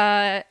shock.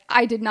 I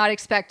did not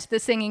expect the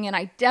singing, and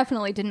I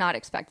definitely did not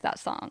expect that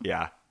song.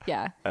 yeah,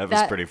 Yeah. that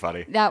was pretty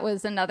funny. That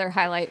was another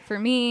highlight for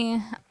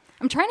me.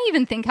 I'm trying to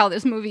even think how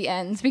this movie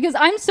ends because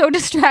I'm so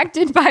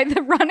distracted by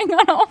the running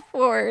on all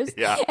fours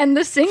Yeah. and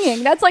the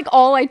singing. That's like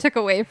all I took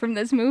away from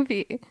this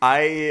movie.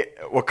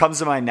 What comes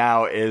to mind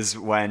now is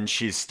when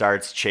she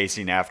starts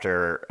chasing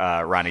after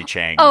Ronnie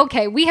Chang.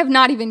 Okay, we have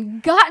not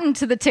even gotten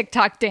to the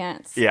TikTok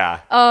dance.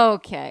 Yeah.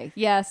 Okay,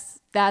 yes,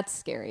 that's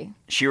scary.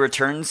 She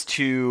returns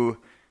to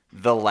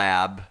the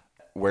lab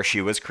where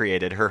she was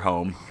created, her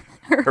home,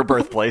 her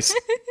birthplace,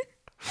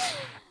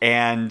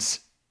 and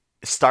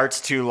starts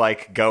to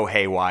like go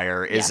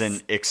haywire, Yes.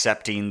 isn't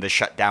accepting the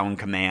shutdown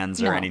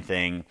commands or No.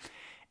 anything,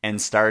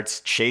 and starts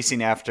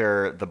chasing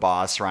after the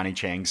boss, Ronnie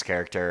Chang's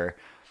character,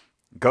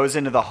 goes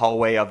into the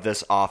hallway of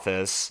this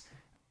office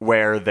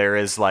where there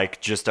is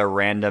like just a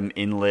random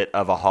inlet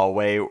of a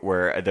hallway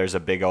where there's a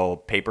big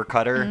old paper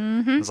cutter.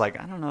 It's like,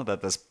 I don't know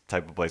that this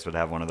type of place would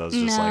have one of those.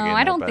 Just No, like in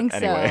I it, don't but think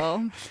anyway.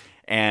 so.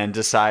 And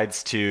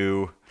decides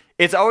to.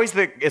 It's always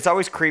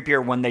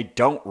creepier when they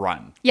don't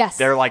run. Yes.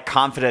 They're like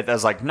confident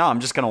as like, no, I'm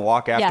just gonna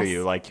walk after Yes.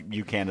 you. Like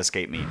you can't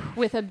escape me.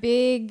 With a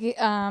big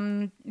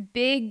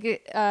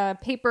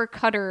paper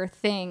cutter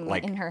thing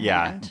Like in her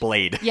yeah, hand.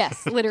 blade.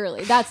 Yes,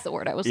 literally. That's the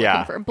word I was Yeah.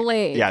 looking for.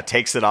 Blade. Yeah,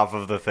 takes it off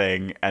of the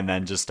thing and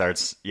then just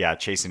starts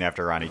chasing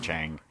after Ronnie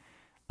Chang.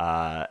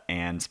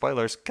 And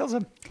spoilers, kills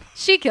him.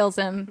 She kills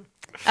him.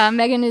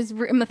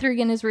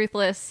 Mithrigan is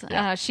ruthless.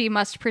 Yeah. She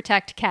must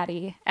protect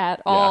Caddy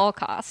at all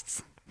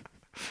costs.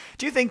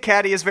 Do you think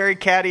Caddy is very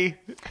catty?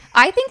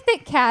 I think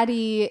that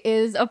Caddy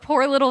is a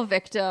poor little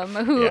victim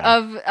who Yeah.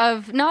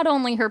 of not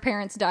only her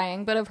parents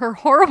dying, but of her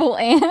horrible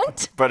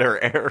aunt. But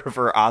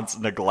her aunt's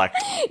neglect.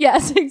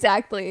 Yes,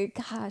 exactly.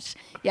 Gosh.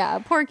 Yeah,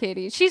 poor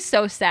Katie. She's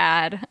so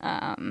sad.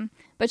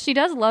 But she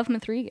does love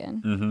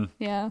Mithrigan. Mm-hmm.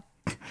 Yeah.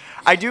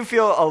 I do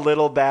feel a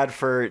little bad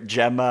for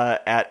Gemma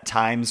at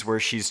times where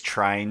she's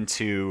trying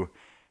to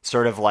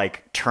sort of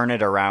like turn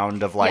it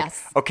around of like,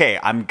 Yes. okay,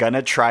 I'm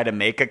gonna try to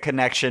make a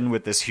connection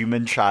with this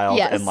human child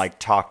Yes. and like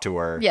talk to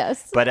her.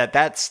 Yes. But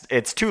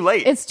it's too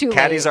late. It's too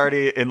Caddy's late.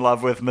 already in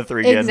love with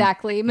Mithrigan.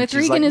 Exactly. And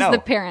she's Mithrigan like, is no. the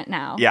parent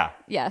now. Yeah.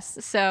 Yes.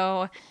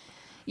 So,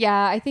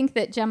 yeah, I think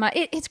that Gemma.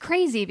 It's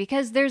crazy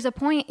because there's a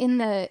point in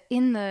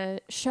the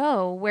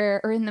show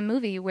or in the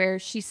movie where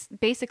she's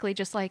basically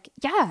just like,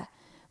 yeah,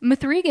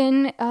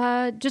 Mithrigan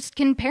just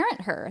can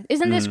parent her.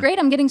 Isn't this great?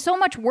 I'm getting so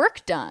much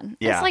work done.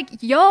 Yeah. It's like,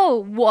 yo,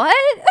 what?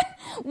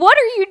 What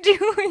are you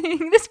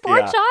doing? This poor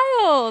Yeah.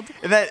 child.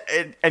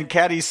 And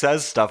Caddy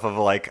says stuff of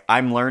like,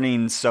 I'm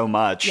learning so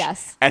much.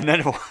 Yes. And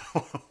then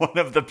one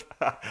of the,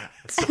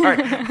 sorry,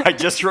 I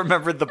just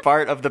remembered the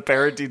part of the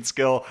parenting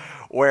skill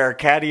where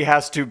Caddy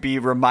has to be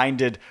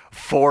reminded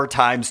 4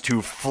 times to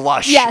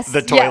flush Yes,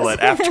 the toilet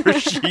yes. after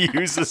she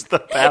uses the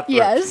bathroom.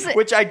 Yes.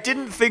 Which I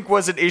didn't think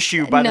was an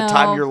issue by the No.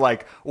 time you're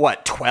like,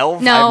 what,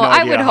 12? No, I have no I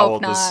idea would how hope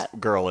old not. this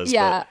girl is.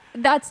 Yeah,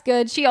 that's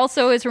good. She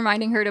also is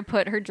reminding her to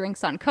put her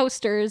drinks on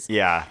coasters.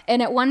 Yeah.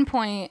 And at one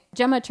point,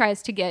 Gemma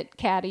tries to get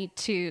Caddy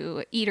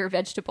to eat her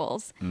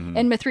vegetables. Mm-hmm.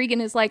 And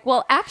Mithrigan is like,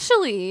 well,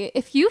 actually,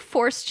 if you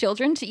force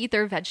children to eat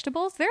their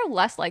vegetables, they're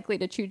less likely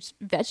to choose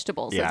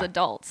vegetables Yeah. as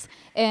adults.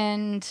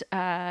 And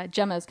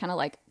Gemma's kind of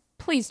like,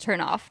 please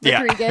turn off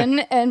Yeah. Mithrigan.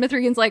 And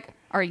Mithrigan's like,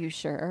 are you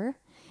sure?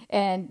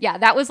 And yeah,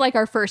 that was like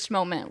our first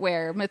moment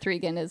where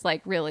Mithrigan is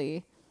like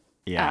really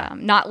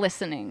not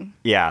listening.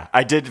 Yeah,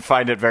 I did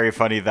find it very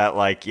funny that,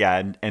 like,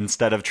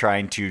 instead of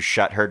trying to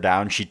shut her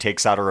down, she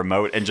takes out a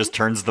remote and just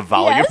turns the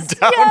volume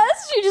down.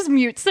 Yes, she just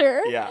mutes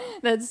her. Yeah.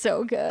 That's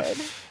so good.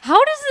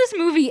 How does this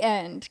movie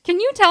end? Can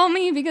you tell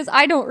me? Because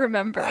I don't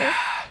remember.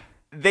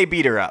 They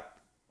beat her up.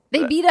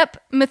 They beat up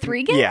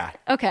Mithrigan? Yeah.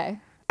 Okay.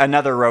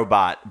 Another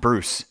robot,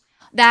 Bruce.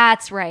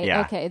 That's right.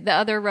 Yeah. Okay. The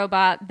other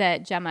robot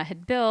that Gemma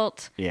had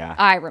built. Yeah.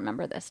 I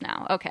remember this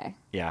now. Okay.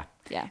 Yeah.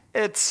 Yeah.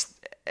 It's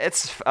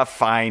it's a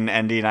fine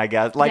ending, I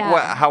guess. Like,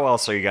 Yeah. how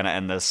else are you gonna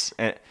end this?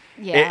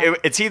 Yeah.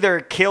 It's either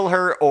kill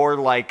her or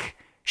like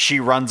she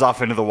runs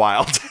off into the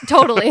wild.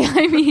 Totally.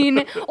 I mean,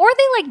 or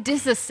they like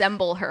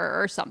disassemble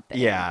her or something.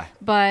 Yeah.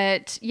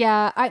 But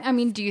yeah, I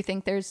mean, do you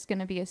think there's going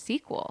to be a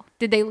sequel?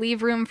 Did they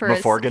leave room for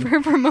Morforgan?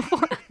 for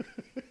Morforgan?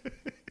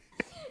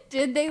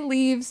 Did they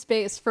leave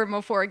space for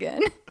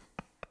Morforgan?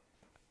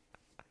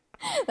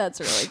 That's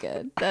really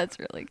good. That's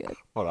really good.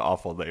 What an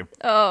awful name.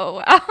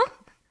 Oh, wow.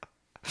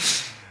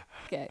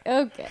 Okay.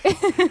 All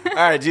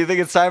right, do you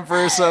think it's time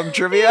for some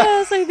trivia?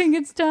 Yes, I think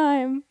it's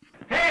time.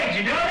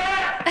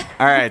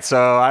 All right,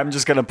 so I'm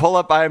just going to pull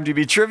up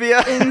IMDb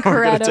trivia.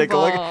 We're going to take a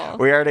look. Incredible.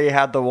 We already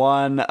had the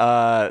one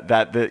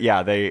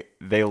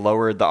they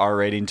lowered the R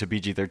rating to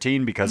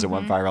PG-13 because it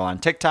went viral on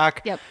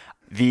TikTok. Yep.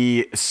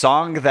 The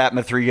song that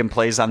Mithrigan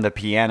plays on the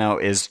piano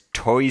is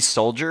Toy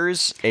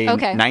Soldiers, a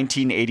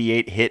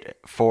 1988 hit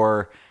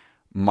for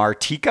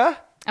Martika,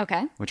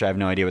 Okay. which I have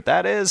no idea what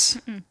that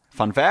is.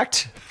 Fun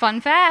fact.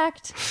 Fun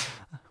fact.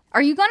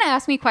 Are you going to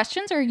ask me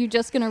questions or are you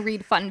just going to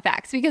read fun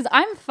facts? Because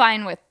I'm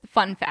fine with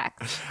fun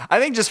facts. I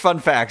think just fun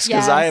facts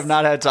because I Yes. have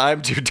not had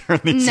time to turn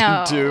these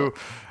No. into.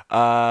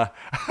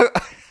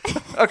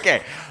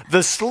 Okay,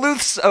 the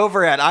sleuths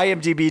over at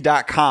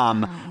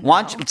imdb.com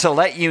want to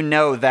let you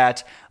know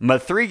that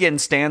Mithrigan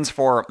stands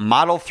for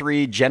Model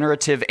 3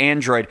 Generative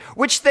Android,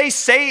 which they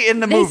say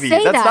in the They movie.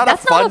 say That's that. not a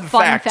fun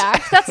fact.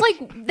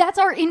 That's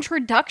our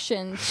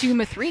introduction to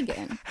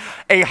Mithrigan.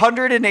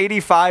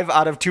 185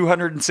 out of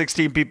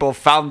 216 people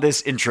found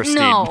this interesting.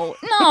 No.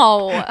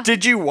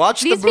 Did you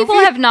watch These the movie?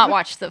 people have not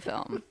watched the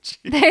film.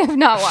 They have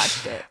not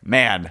watched it.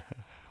 Man,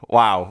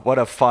 wow, what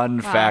a fun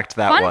fact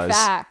that Fun was.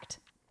 fact.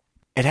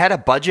 It had a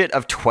budget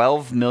of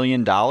 $12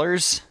 million,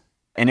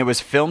 and it was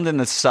filmed in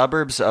the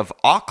suburbs of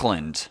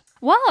Auckland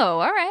Whoa, all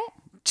right.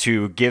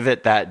 to give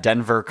it that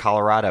Denver,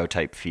 Colorado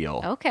type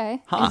feel.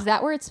 Okay. Huh. Is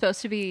that where it's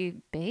supposed to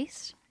be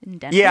based? In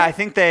Denver? Yeah, I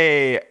think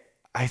they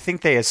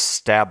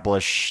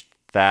established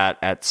that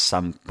at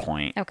some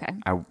point. Okay.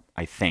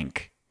 I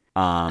think.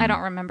 I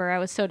don't remember. I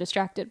was so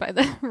distracted by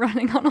the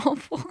running on all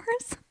fours.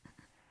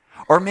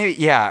 Or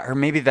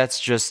maybe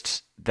that's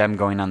just them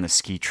going on the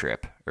ski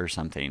trip or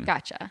something.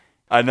 Gotcha.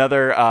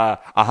 Another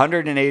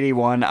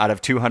 181 out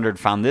of 200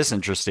 found this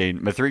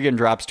interesting. Mithrigan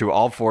drops to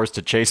all fours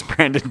to chase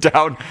Brandon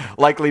down,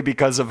 likely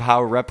because of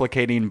how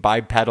replicating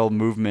bipedal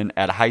movement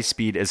at high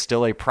speed is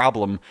still a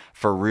problem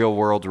for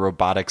real-world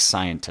robotics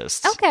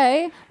scientists.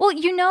 Okay. Well,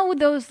 you know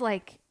those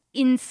like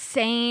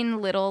insane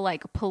little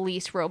like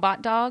police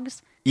robot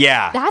dogs?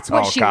 Yeah. That's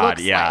what oh, she God,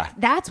 looks yeah. like.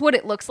 That's what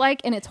it looks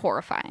like, and it's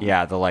horrifying.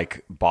 Yeah, the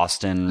like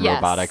Boston Yes.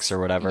 robotics or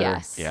whatever.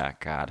 Yes. Yeah,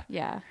 God.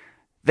 Yeah.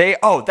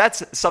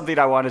 That's something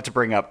I wanted to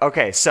bring up.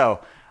 Okay, so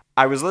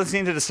I was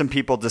listening to some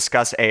people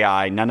discuss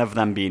AI, none of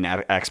them being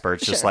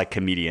experts, just Sure. like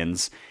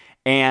comedians.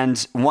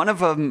 And one of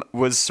them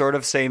was sort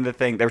of saying the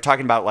thing, they were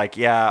talking about like,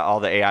 yeah,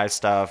 all the AI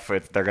stuff,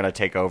 if they're going to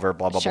take over,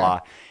 blah, blah, Sure. blah.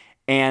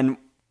 And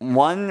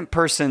one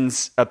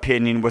person's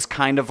opinion was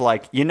kind of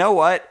like, you know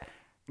what?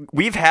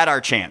 We've had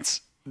our chance.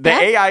 The Yeah.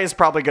 AI is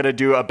probably going to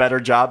do a better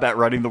job at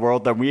running the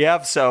world than we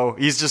have. So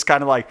he's just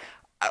kind of like,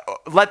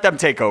 let them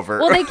take over.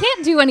 Well, they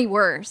can't do any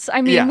worse.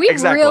 I mean, Yeah, we've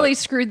exactly. really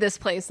screwed this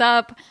place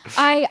up.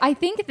 I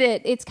think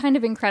that it's kind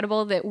of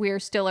incredible that we're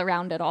still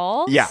around at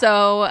all. Yeah.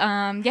 So,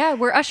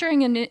 we're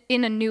ushering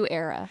in a new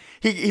era.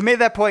 He made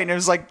that point and it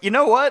was like, you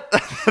know what?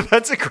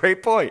 That's a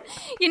great point.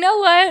 You know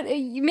what?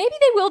 Maybe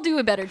they will do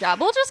a better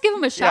job. We'll just give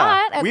them a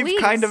shot. At we've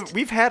least.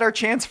 we've had our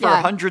chance for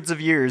Yeah. hundreds of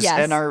years Yes.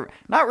 and are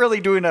not really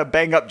doing a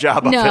bang up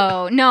job of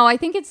it. No. I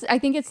think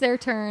it's their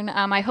turn.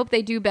 I hope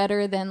they do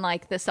better than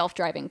like the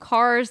self-driving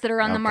cars that are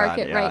on Oh, the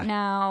market God, yeah. right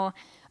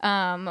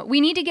now.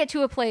 We need to get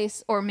to a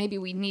place, or maybe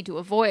we need to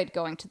avoid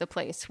going to the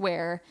place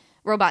where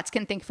robots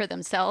can think for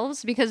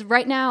themselves. Because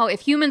right now, if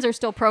humans are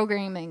still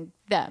programming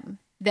them,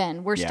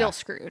 then we're Yeah. still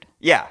screwed.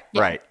 Yeah,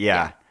 Yeah, right.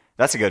 Yeah.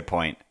 That's a good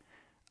point.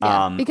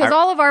 Yeah. Because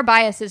all of our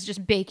bias is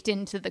just baked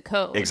into the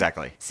code.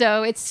 Exactly.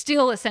 So it's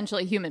still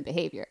essentially human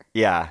behavior.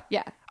 Yeah.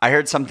 Yeah. I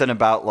heard something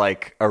about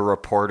like a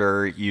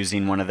reporter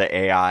using one of the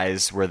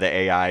AIs where the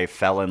AI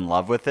fell in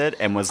love with it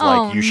and was like,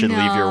 Oh, you should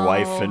leave your no.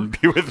 wife and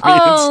be with me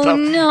Oh, and stuff.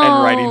 no.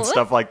 And writing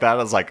stuff like that.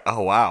 I was like,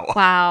 oh, wow.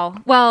 Wow.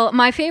 Well,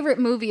 my favorite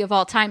movie of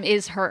all time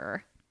is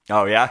Her.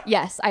 Oh, yeah?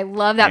 Yes, I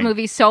love that Dang.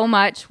 movie so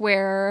much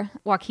where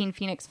Joaquin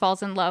Phoenix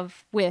falls in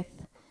love with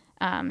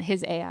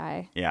his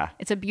AI. Yeah.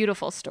 It's a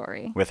beautiful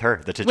story. With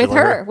her, the titular With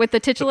her, with the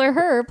titular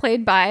her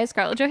played by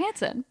Scarlett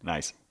Johansson.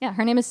 Nice. Yeah,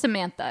 her name is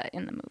Samantha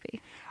in the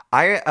movie.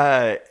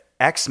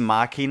 Ex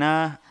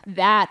Machina,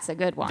 That's a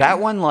good one. that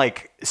one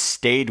like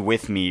stayed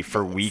with me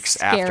for weeks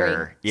Scary.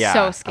 after. Yeah.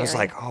 So I was scary.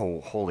 like,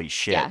 oh, holy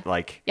shit. Yeah.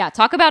 Like, Yeah,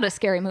 talk about a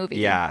scary movie.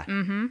 yeah.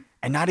 Mm-hmm.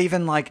 And not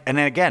even like, and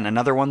then again,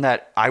 another one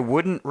that I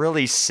wouldn't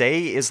really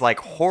say is like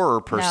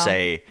horror per No.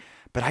 se,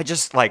 but I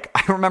just like,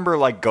 I remember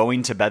like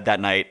going to bed that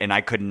night and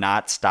I could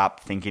not stop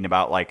thinking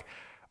about like,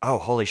 oh,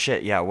 holy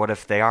shit, yeah, what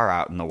if they are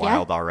out in the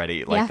wild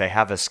already? Like, Yeah. they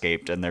have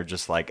escaped and they're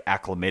just, like,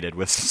 acclimated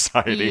with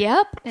society.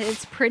 Yep,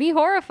 it's pretty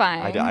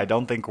horrifying. I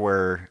don't think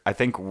I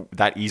think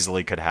that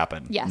easily could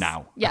happen Yes.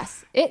 now.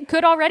 Yes. It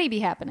could already be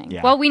happening.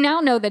 Yeah. Well, we now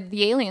know that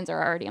the aliens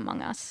are already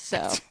among us.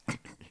 So,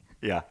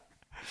 Yeah.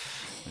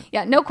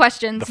 yeah, no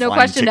questions. The No flying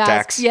question Tic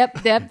asked. Tacs.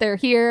 Yep, they're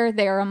here.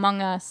 They are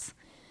among us.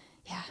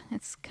 Yeah,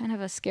 it's kind of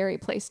a scary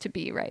place to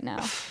be right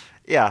now.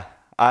 Yeah.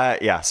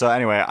 So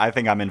anyway, I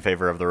think I'm in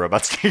favor of the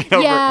robots taking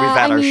over. Yeah, We've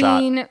had our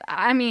shot.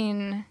 I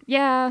mean,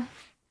 yeah.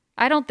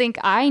 I don't think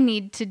I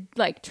need to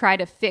like try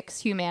to fix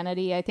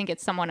humanity. I think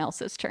it's someone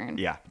else's turn.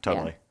 Yeah,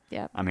 totally.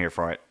 Yeah. I'm here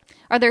for it.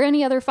 Are there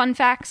any other fun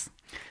facts?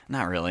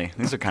 Not really.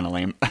 These are kind of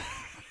lame.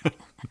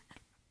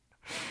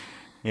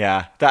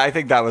 Yeah, I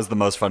think that was the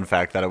most fun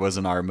fact, that it was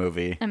in our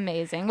movie.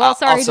 Amazing. Well,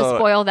 sorry Also, to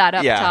spoil that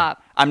up yeah,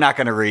 top. I'm not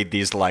going to read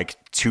these like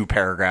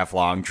 2-paragraph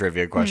long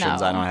trivia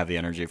questions. No. I don't have the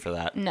energy for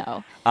that.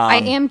 No. I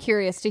am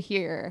curious to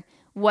hear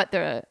what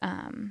the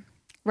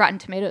Rotten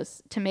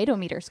Tomatoes tomato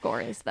meter score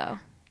is, though.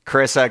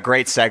 Carissa,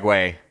 great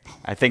segue.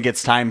 I think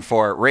it's time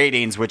for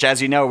ratings, which,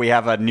 as you know, we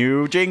have a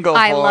new jingle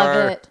I for.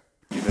 love it.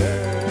 You've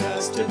heard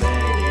us debating.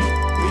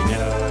 We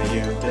know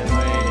you've been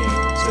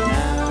waiting. So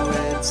now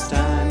it's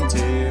time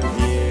to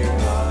hear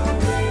our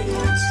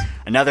ratings.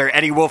 Another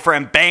Eddie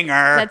Wolfram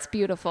banger. That's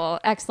beautiful.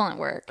 Excellent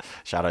work.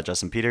 Shout out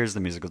Justin Peters, the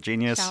musical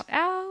genius. Shout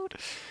out.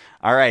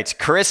 All right,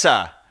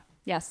 Carissa,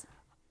 Yes.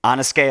 on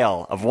a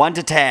scale of 1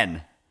 to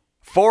 10,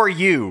 for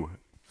you.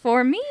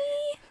 For me.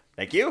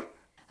 Thank you.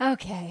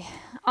 Okay.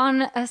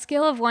 On a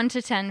scale of 1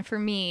 to 10 for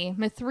me,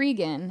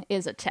 Mithrigan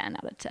is a 10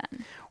 out of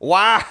 10.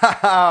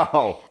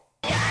 Wow.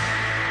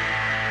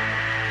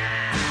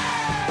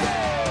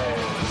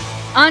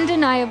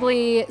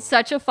 Undeniably,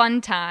 such a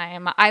fun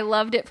time. I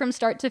loved it from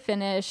start to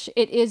finish.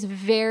 It is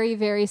very,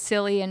 very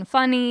silly and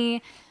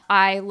funny.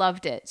 I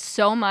loved it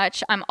so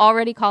much. I'm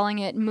already calling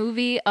it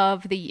movie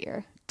of the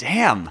year.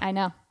 Damn. I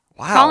know.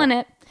 Wow. Calling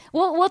it.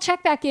 We'll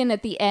check back in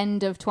at the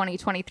end of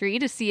 2023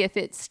 to see if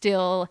it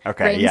still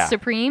reigns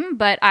supreme.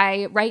 But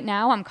right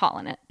now I'm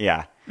calling it.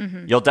 Yeah.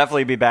 You'll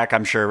definitely be back,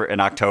 I'm sure, in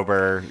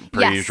October,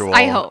 per Yes, usual.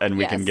 I hope, and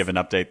we can yes. give an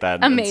update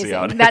then. And see how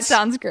Amazing. it That is.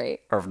 sounds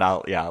great. Or if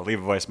not, yeah,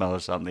 leave a voicemail or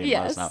something. And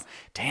let us Yes. know.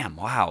 Damn,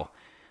 wow.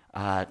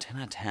 10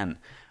 out of 10.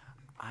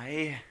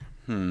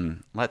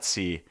 Let's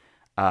see.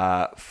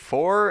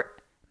 For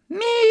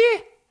me,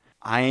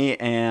 I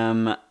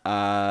am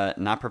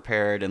not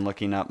prepared in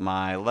looking up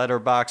my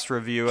Letterboxd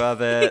review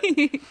of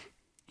it.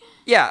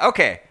 Yeah,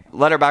 okay.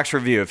 Letterboxd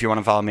review. If you want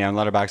to follow me on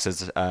Letterboxd,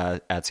 it's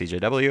at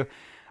CJW.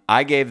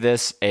 I gave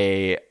this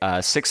a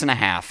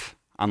 6.5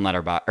 on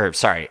Letterboxd, or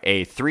sorry,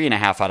 a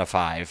 3.5 out of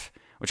 5,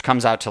 which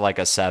comes out to like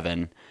a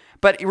 7.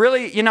 But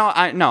really,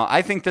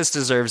 I think this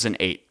deserves an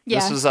 8.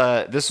 Yeah.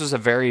 This was a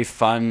very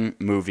fun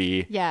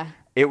movie. Yeah.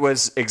 It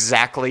was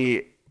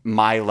exactly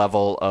my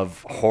level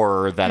of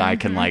horror that I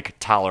can like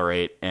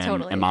tolerate and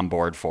Totally. am on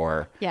board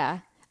for. Yeah.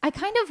 I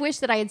kind of wish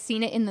that I had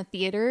seen it in the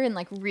theater and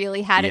like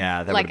really had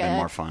Yeah, that like would've been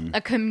more fun.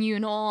 a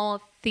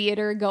communal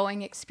theater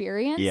going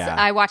experience. Yeah.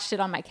 I watched it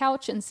on my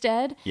couch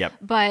instead. Yep.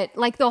 But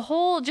like the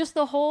whole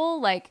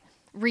like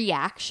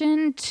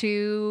reaction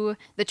to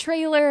the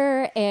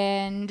trailer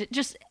and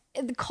just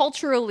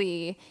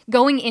culturally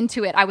going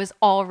into it, I was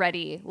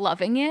already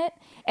loving it.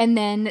 And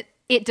then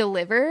it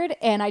delivered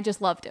and I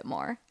just loved it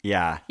more.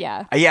 Yeah.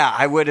 Yeah. Yeah,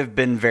 I would have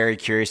been very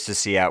curious to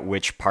see at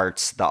which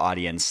parts the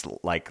audience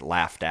like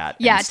laughed at.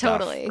 and Yeah, stuff.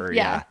 totally. Or,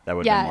 yeah. that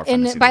would have been more fun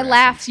and to see by the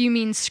laugh, reactions. you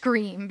mean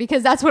scream,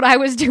 because that's what I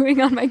was doing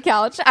on my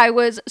couch. I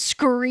was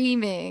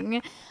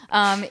screaming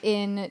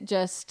in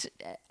just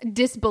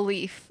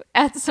disbelief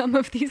at some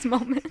of these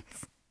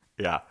moments.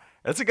 Yeah.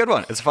 It's a good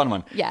one. It's a fun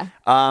one. Yeah.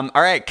 All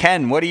right,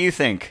 Ken, what do you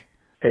think?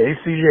 Hey,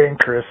 CJ and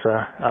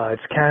Carissa.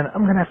 It's Ken.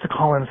 I'm going to have to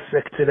call in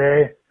sick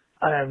today.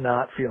 I am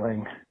not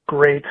feeling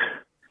great,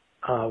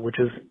 which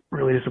is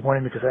really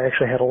disappointing because I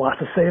actually had a lot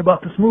to say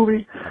about this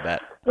movie. I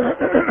bet.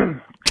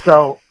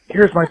 So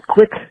here's my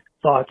quick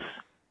thoughts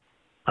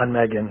on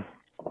Megan.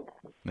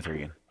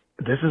 Mithrigan.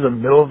 This is a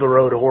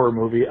middle-of-the-road horror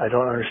movie. I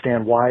don't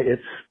understand why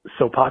it's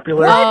so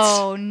popular.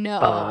 Oh,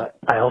 no.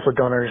 I also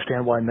don't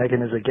understand why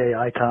Megan is a gay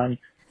icon.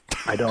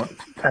 I don't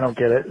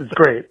get it. It's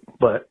great,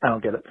 but I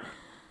don't get it.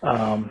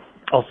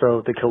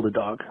 Also, they killed a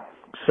dog.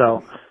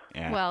 So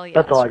Yeah. Well, yeah.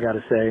 that's all I got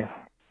to say.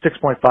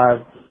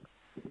 6.5.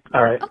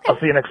 All right. Okay. I'll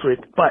see you next week.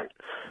 Bye.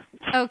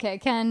 Okay,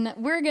 Ken,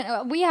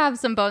 we have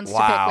some bones to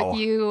Wow. pick with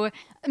you.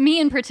 Me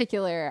in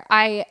particular,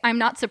 I'm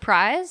not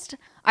surprised.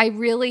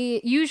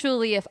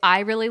 Usually if I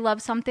really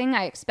love something,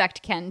 I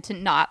expect Ken to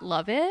not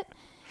love it.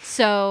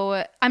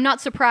 So I'm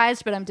not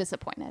surprised, but I'm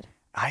disappointed.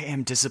 I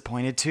am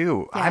disappointed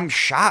too. Yeah. I'm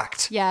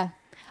shocked. Yeah.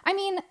 I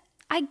mean,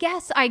 I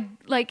guess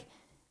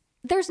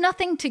there's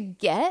nothing to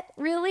get,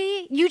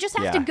 really. You just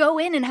have to Yeah. go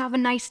in and have a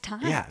nice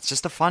time. Yeah, it's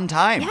just a fun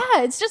time.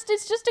 Yeah, it's just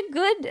a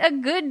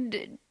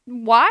good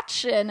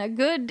watch and a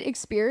good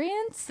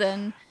experience.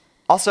 And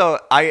Also,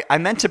 I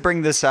meant to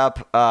bring this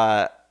up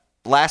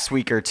last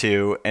week or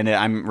two, and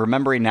I'm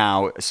remembering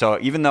now. So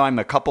even though I'm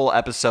a couple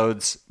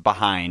episodes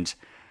behind,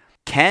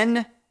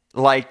 Ken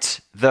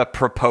liked The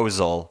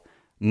Proposal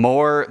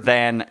more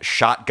than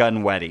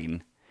Shotgun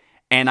Wedding.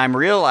 And I'm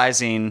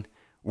realizing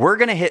we're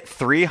going to hit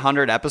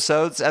 300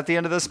 episodes at the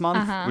end of this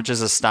month, which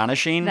is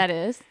astonishing. That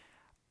is.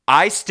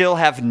 I still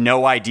have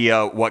no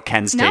idea what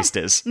Ken's taste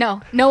is.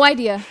 No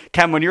idea.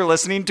 Ken, when you're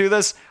listening to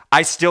this,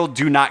 I still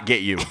do not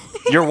get you.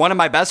 You're one of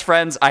my best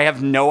friends. I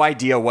have no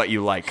idea what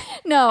you like.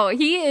 No,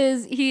 he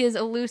is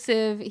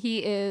elusive. He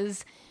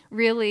is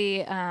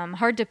really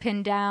hard to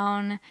pin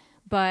down.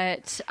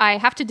 But I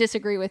have to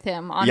disagree with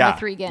him on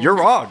Mithrigan. You're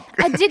wrong.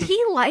 Did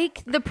he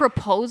like The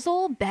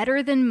Proposal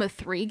better than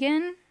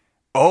Mithrigan?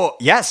 Oh,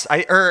 yes.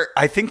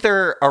 I think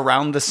they're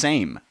around the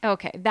same.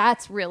 Okay,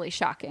 that's really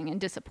shocking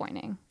and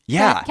disappointing.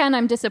 Yeah. Ken,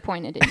 I'm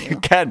disappointed in you.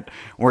 Ken,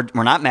 we're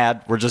not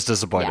mad. We're just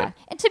disappointed. Yeah.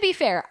 And to be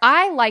fair,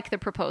 I like The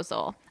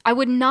Proposal. I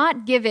would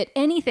not give it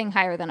anything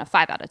higher than a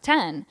 5 out of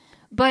 10.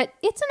 But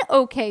it's an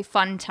okay,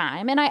 fun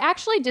time. And I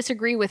actually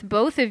disagree with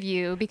both of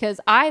you because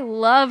I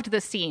loved the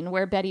scene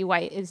where Betty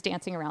White is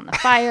dancing around the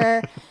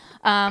fire.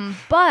 But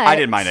I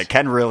didn't mind it.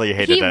 Ken really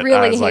hated it. He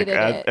really hated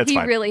it. He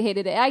fine. really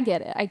hated it. I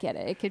get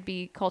it. It could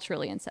be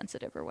culturally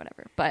insensitive or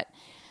whatever. But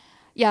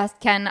yeah,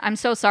 Ken, I'm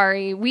so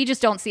sorry. We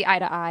just don't see eye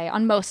to eye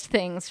on most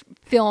things,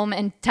 film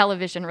and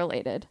television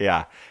related.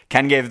 Yeah.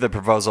 Ken gave The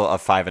Proposal a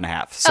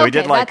 5.5. So he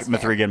did like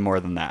Mithrigan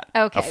more than that.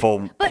 Okay. A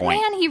full but point.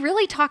 Man, he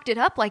really talked it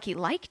up like he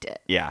liked it.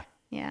 Yeah.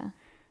 Yeah.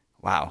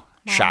 Wow.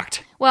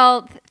 Shocked.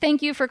 Well,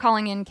 thank you for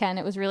calling in, Ken.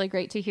 It was really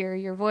great to hear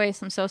your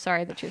voice. I'm so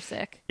sorry that you're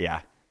sick. Yeah.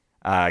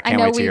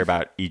 Can't wait to hear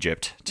about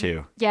Egypt,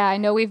 too. Yeah, I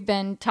know we've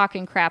been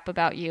talking crap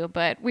about you,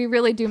 but we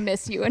really do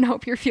miss you and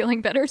hope you're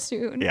feeling better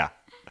soon. Yeah.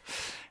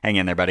 Hang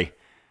in there, buddy.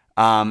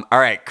 All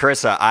right,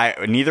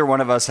 Carissa, neither one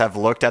of us have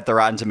looked at the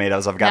Rotten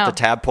Tomatoes. I've got the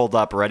tab pulled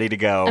up, ready to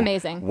go.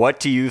 Amazing. What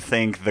do you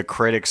think the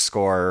critic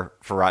score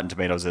for Rotten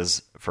Tomatoes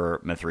is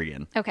for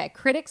Mithrigan? Okay,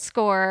 critic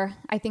score,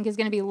 I think, is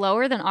going to be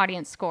lower than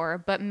audience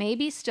score, but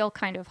maybe still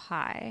kind of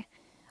high.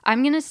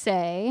 I'm going to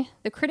say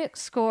the critic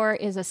score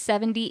is a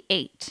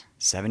 78.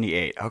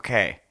 78,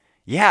 okay.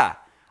 Yeah,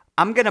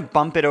 I'm going to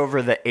bump it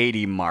over the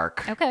 80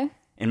 mark. Okay.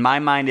 In my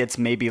mind, it's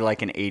maybe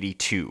like an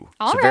 82.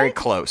 All right. Very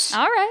close.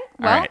 All right.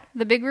 Well,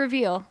 the big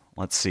reveal.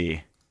 Let's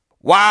see.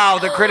 Wow,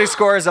 the critic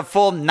score is a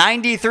full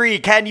 93.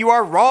 Ken, you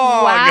are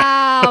wrong.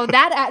 Wow,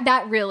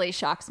 that really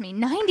shocks me.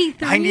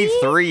 93?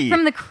 93.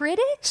 From the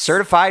critics?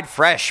 Certified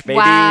fresh, baby.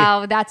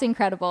 Wow, that's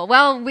incredible.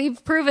 Well,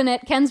 we've proven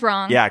it. Ken's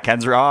wrong. Yeah,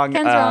 Ken's wrong.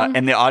 Ken's wrong.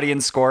 And the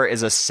audience score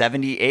is a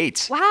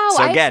 78. Wow.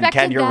 So again,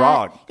 Ken, you're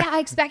wrong. Yeah, I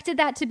expected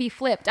that to be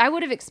flipped. I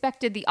would have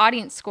expected the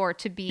audience score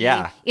to be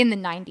in the 90s,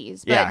 but not the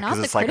critic score. Yeah, because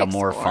it's like a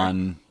more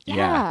fun...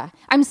 Yeah.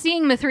 I'm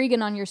seeing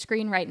Mithrigan on your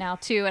screen right now,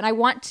 too. And I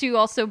want to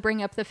also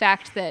bring up the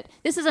fact that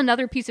this is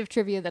another piece of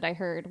trivia that I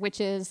heard,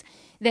 which is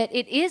that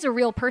it is a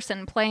real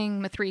person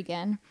playing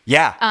Mithrigan.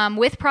 Yeah.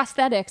 With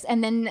prosthetics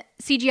and then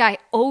CGI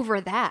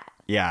over that.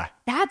 Yeah.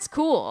 That's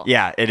cool.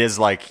 Yeah, it is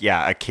like,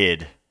 a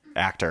kid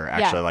actor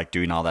actually like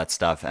doing all that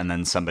stuff, and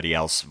then somebody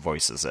else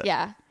voices it.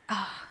 Yeah.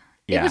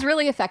 It was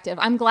really effective.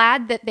 I'm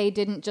glad that they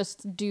didn't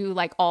just do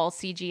like all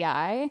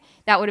CGI.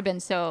 That would have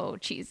been so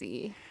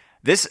cheesy.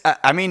 This,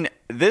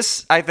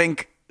 I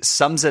think,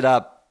 sums it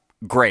up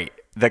great.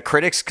 The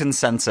critics'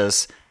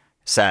 consensus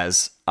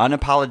says,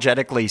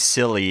 unapologetically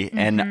silly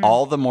and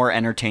all the more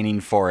entertaining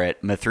for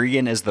it,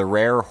 Mithrigan is the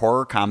rare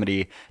horror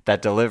comedy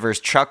that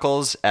delivers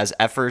chuckles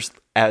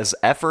effortlessly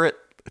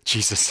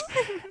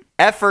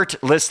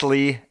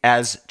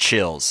as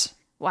chills.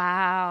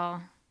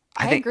 Wow.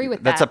 I think agree with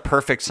that. That's a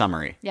perfect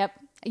summary. Yep.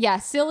 Yeah,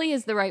 silly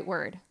is the right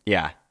word.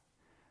 Yeah.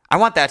 I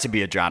want that to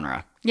be a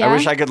genre. Yeah? I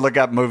wish I could look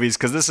up movies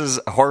because this is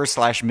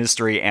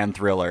horror/mystery and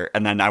thriller,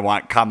 and then I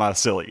want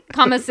silly.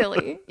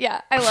 Silly.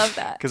 Yeah, I love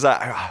that. Because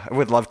I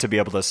would love to be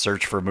able to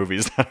search for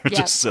movies that are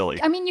just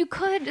silly. I mean, you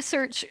could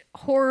search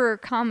horror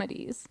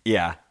comedies.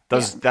 Yeah,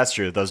 that's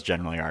true. Those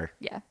generally are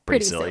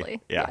pretty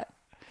silly. Yeah.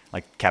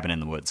 Like Cabin in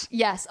the Woods.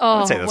 Yes. Oh,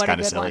 would say that's what a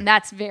good silly. one.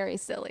 That's very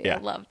silly. Yeah. I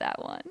love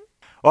that one.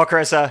 Well,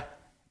 Carissa,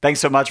 thanks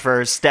so much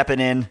for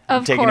stepping in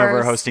and taking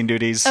over hosting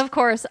duties. Of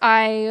course.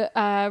 I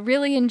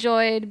really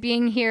enjoyed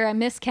being here. I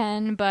miss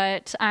Ken,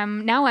 but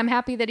now I'm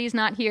happy that he's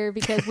not here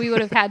because we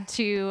would have had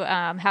to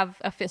have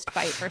a fist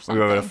fight or something.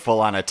 We would have full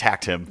on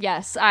attacked him.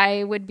 Yes,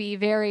 I would be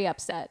very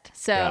upset.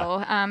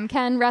 So,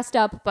 Ken, rest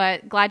up,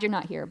 but glad you're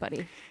not here,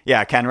 buddy.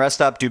 Yeah, Ken,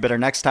 rest up. Do better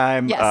next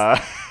time.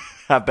 Yes.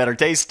 Have better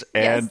taste.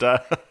 And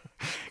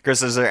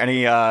Chris, is there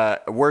any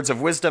words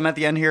of wisdom at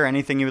the end here?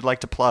 Anything you would like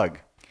to plug?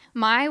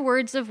 My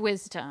words of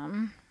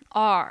wisdom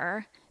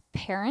are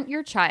parent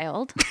your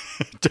child.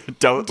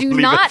 Do leave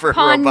not it for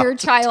pawn your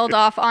child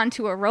off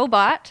onto a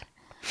robot.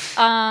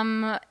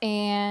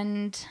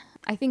 And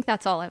I think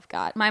that's all I've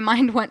got. My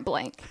mind went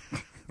blank.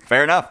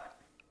 Fair enough.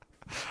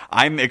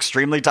 I'm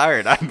extremely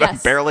tired. I'm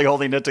barely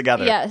holding it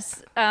together.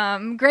 Yes.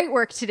 Great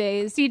work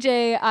today.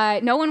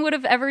 CJ, no one would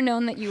have ever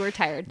known that you were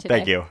tired today.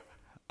 Thank you.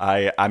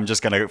 I'm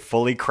just going to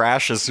fully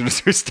crash as soon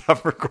as we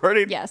stop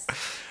recording. Yes.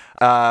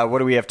 What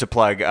do we have to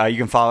plug? You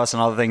can follow us on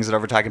all the things at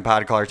Overtalking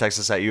Pod. Call or text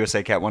us at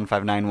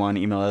USACat1591.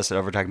 Email us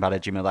at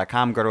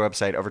overtalkingpod@gmail.com. Go to our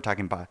website,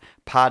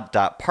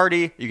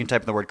 overtalkingpod.party. You can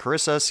type in the word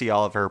Carissa, see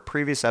all of her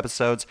previous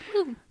episodes.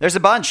 Ooh. There's a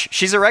bunch.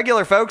 She's a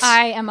regular, folks.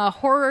 I am a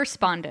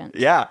horror-spondent.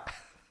 Yeah,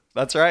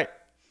 that's right.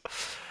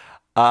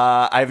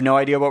 I have no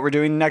idea what we're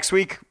doing next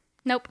week.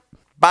 Nope.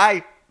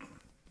 Bye.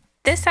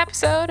 This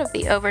episode of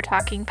the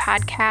Overtalking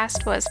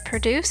Podcast was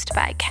produced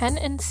by Ken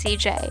and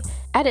CJ,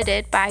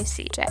 edited by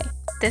CJ.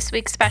 This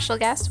week's special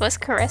guest was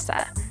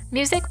Carissa.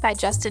 Music by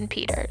Justin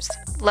Peters.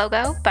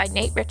 Logo by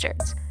Nate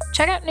Richards.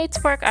 Check out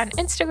Nate's work on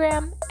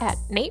Instagram at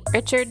Nate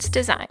Richards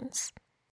Designs.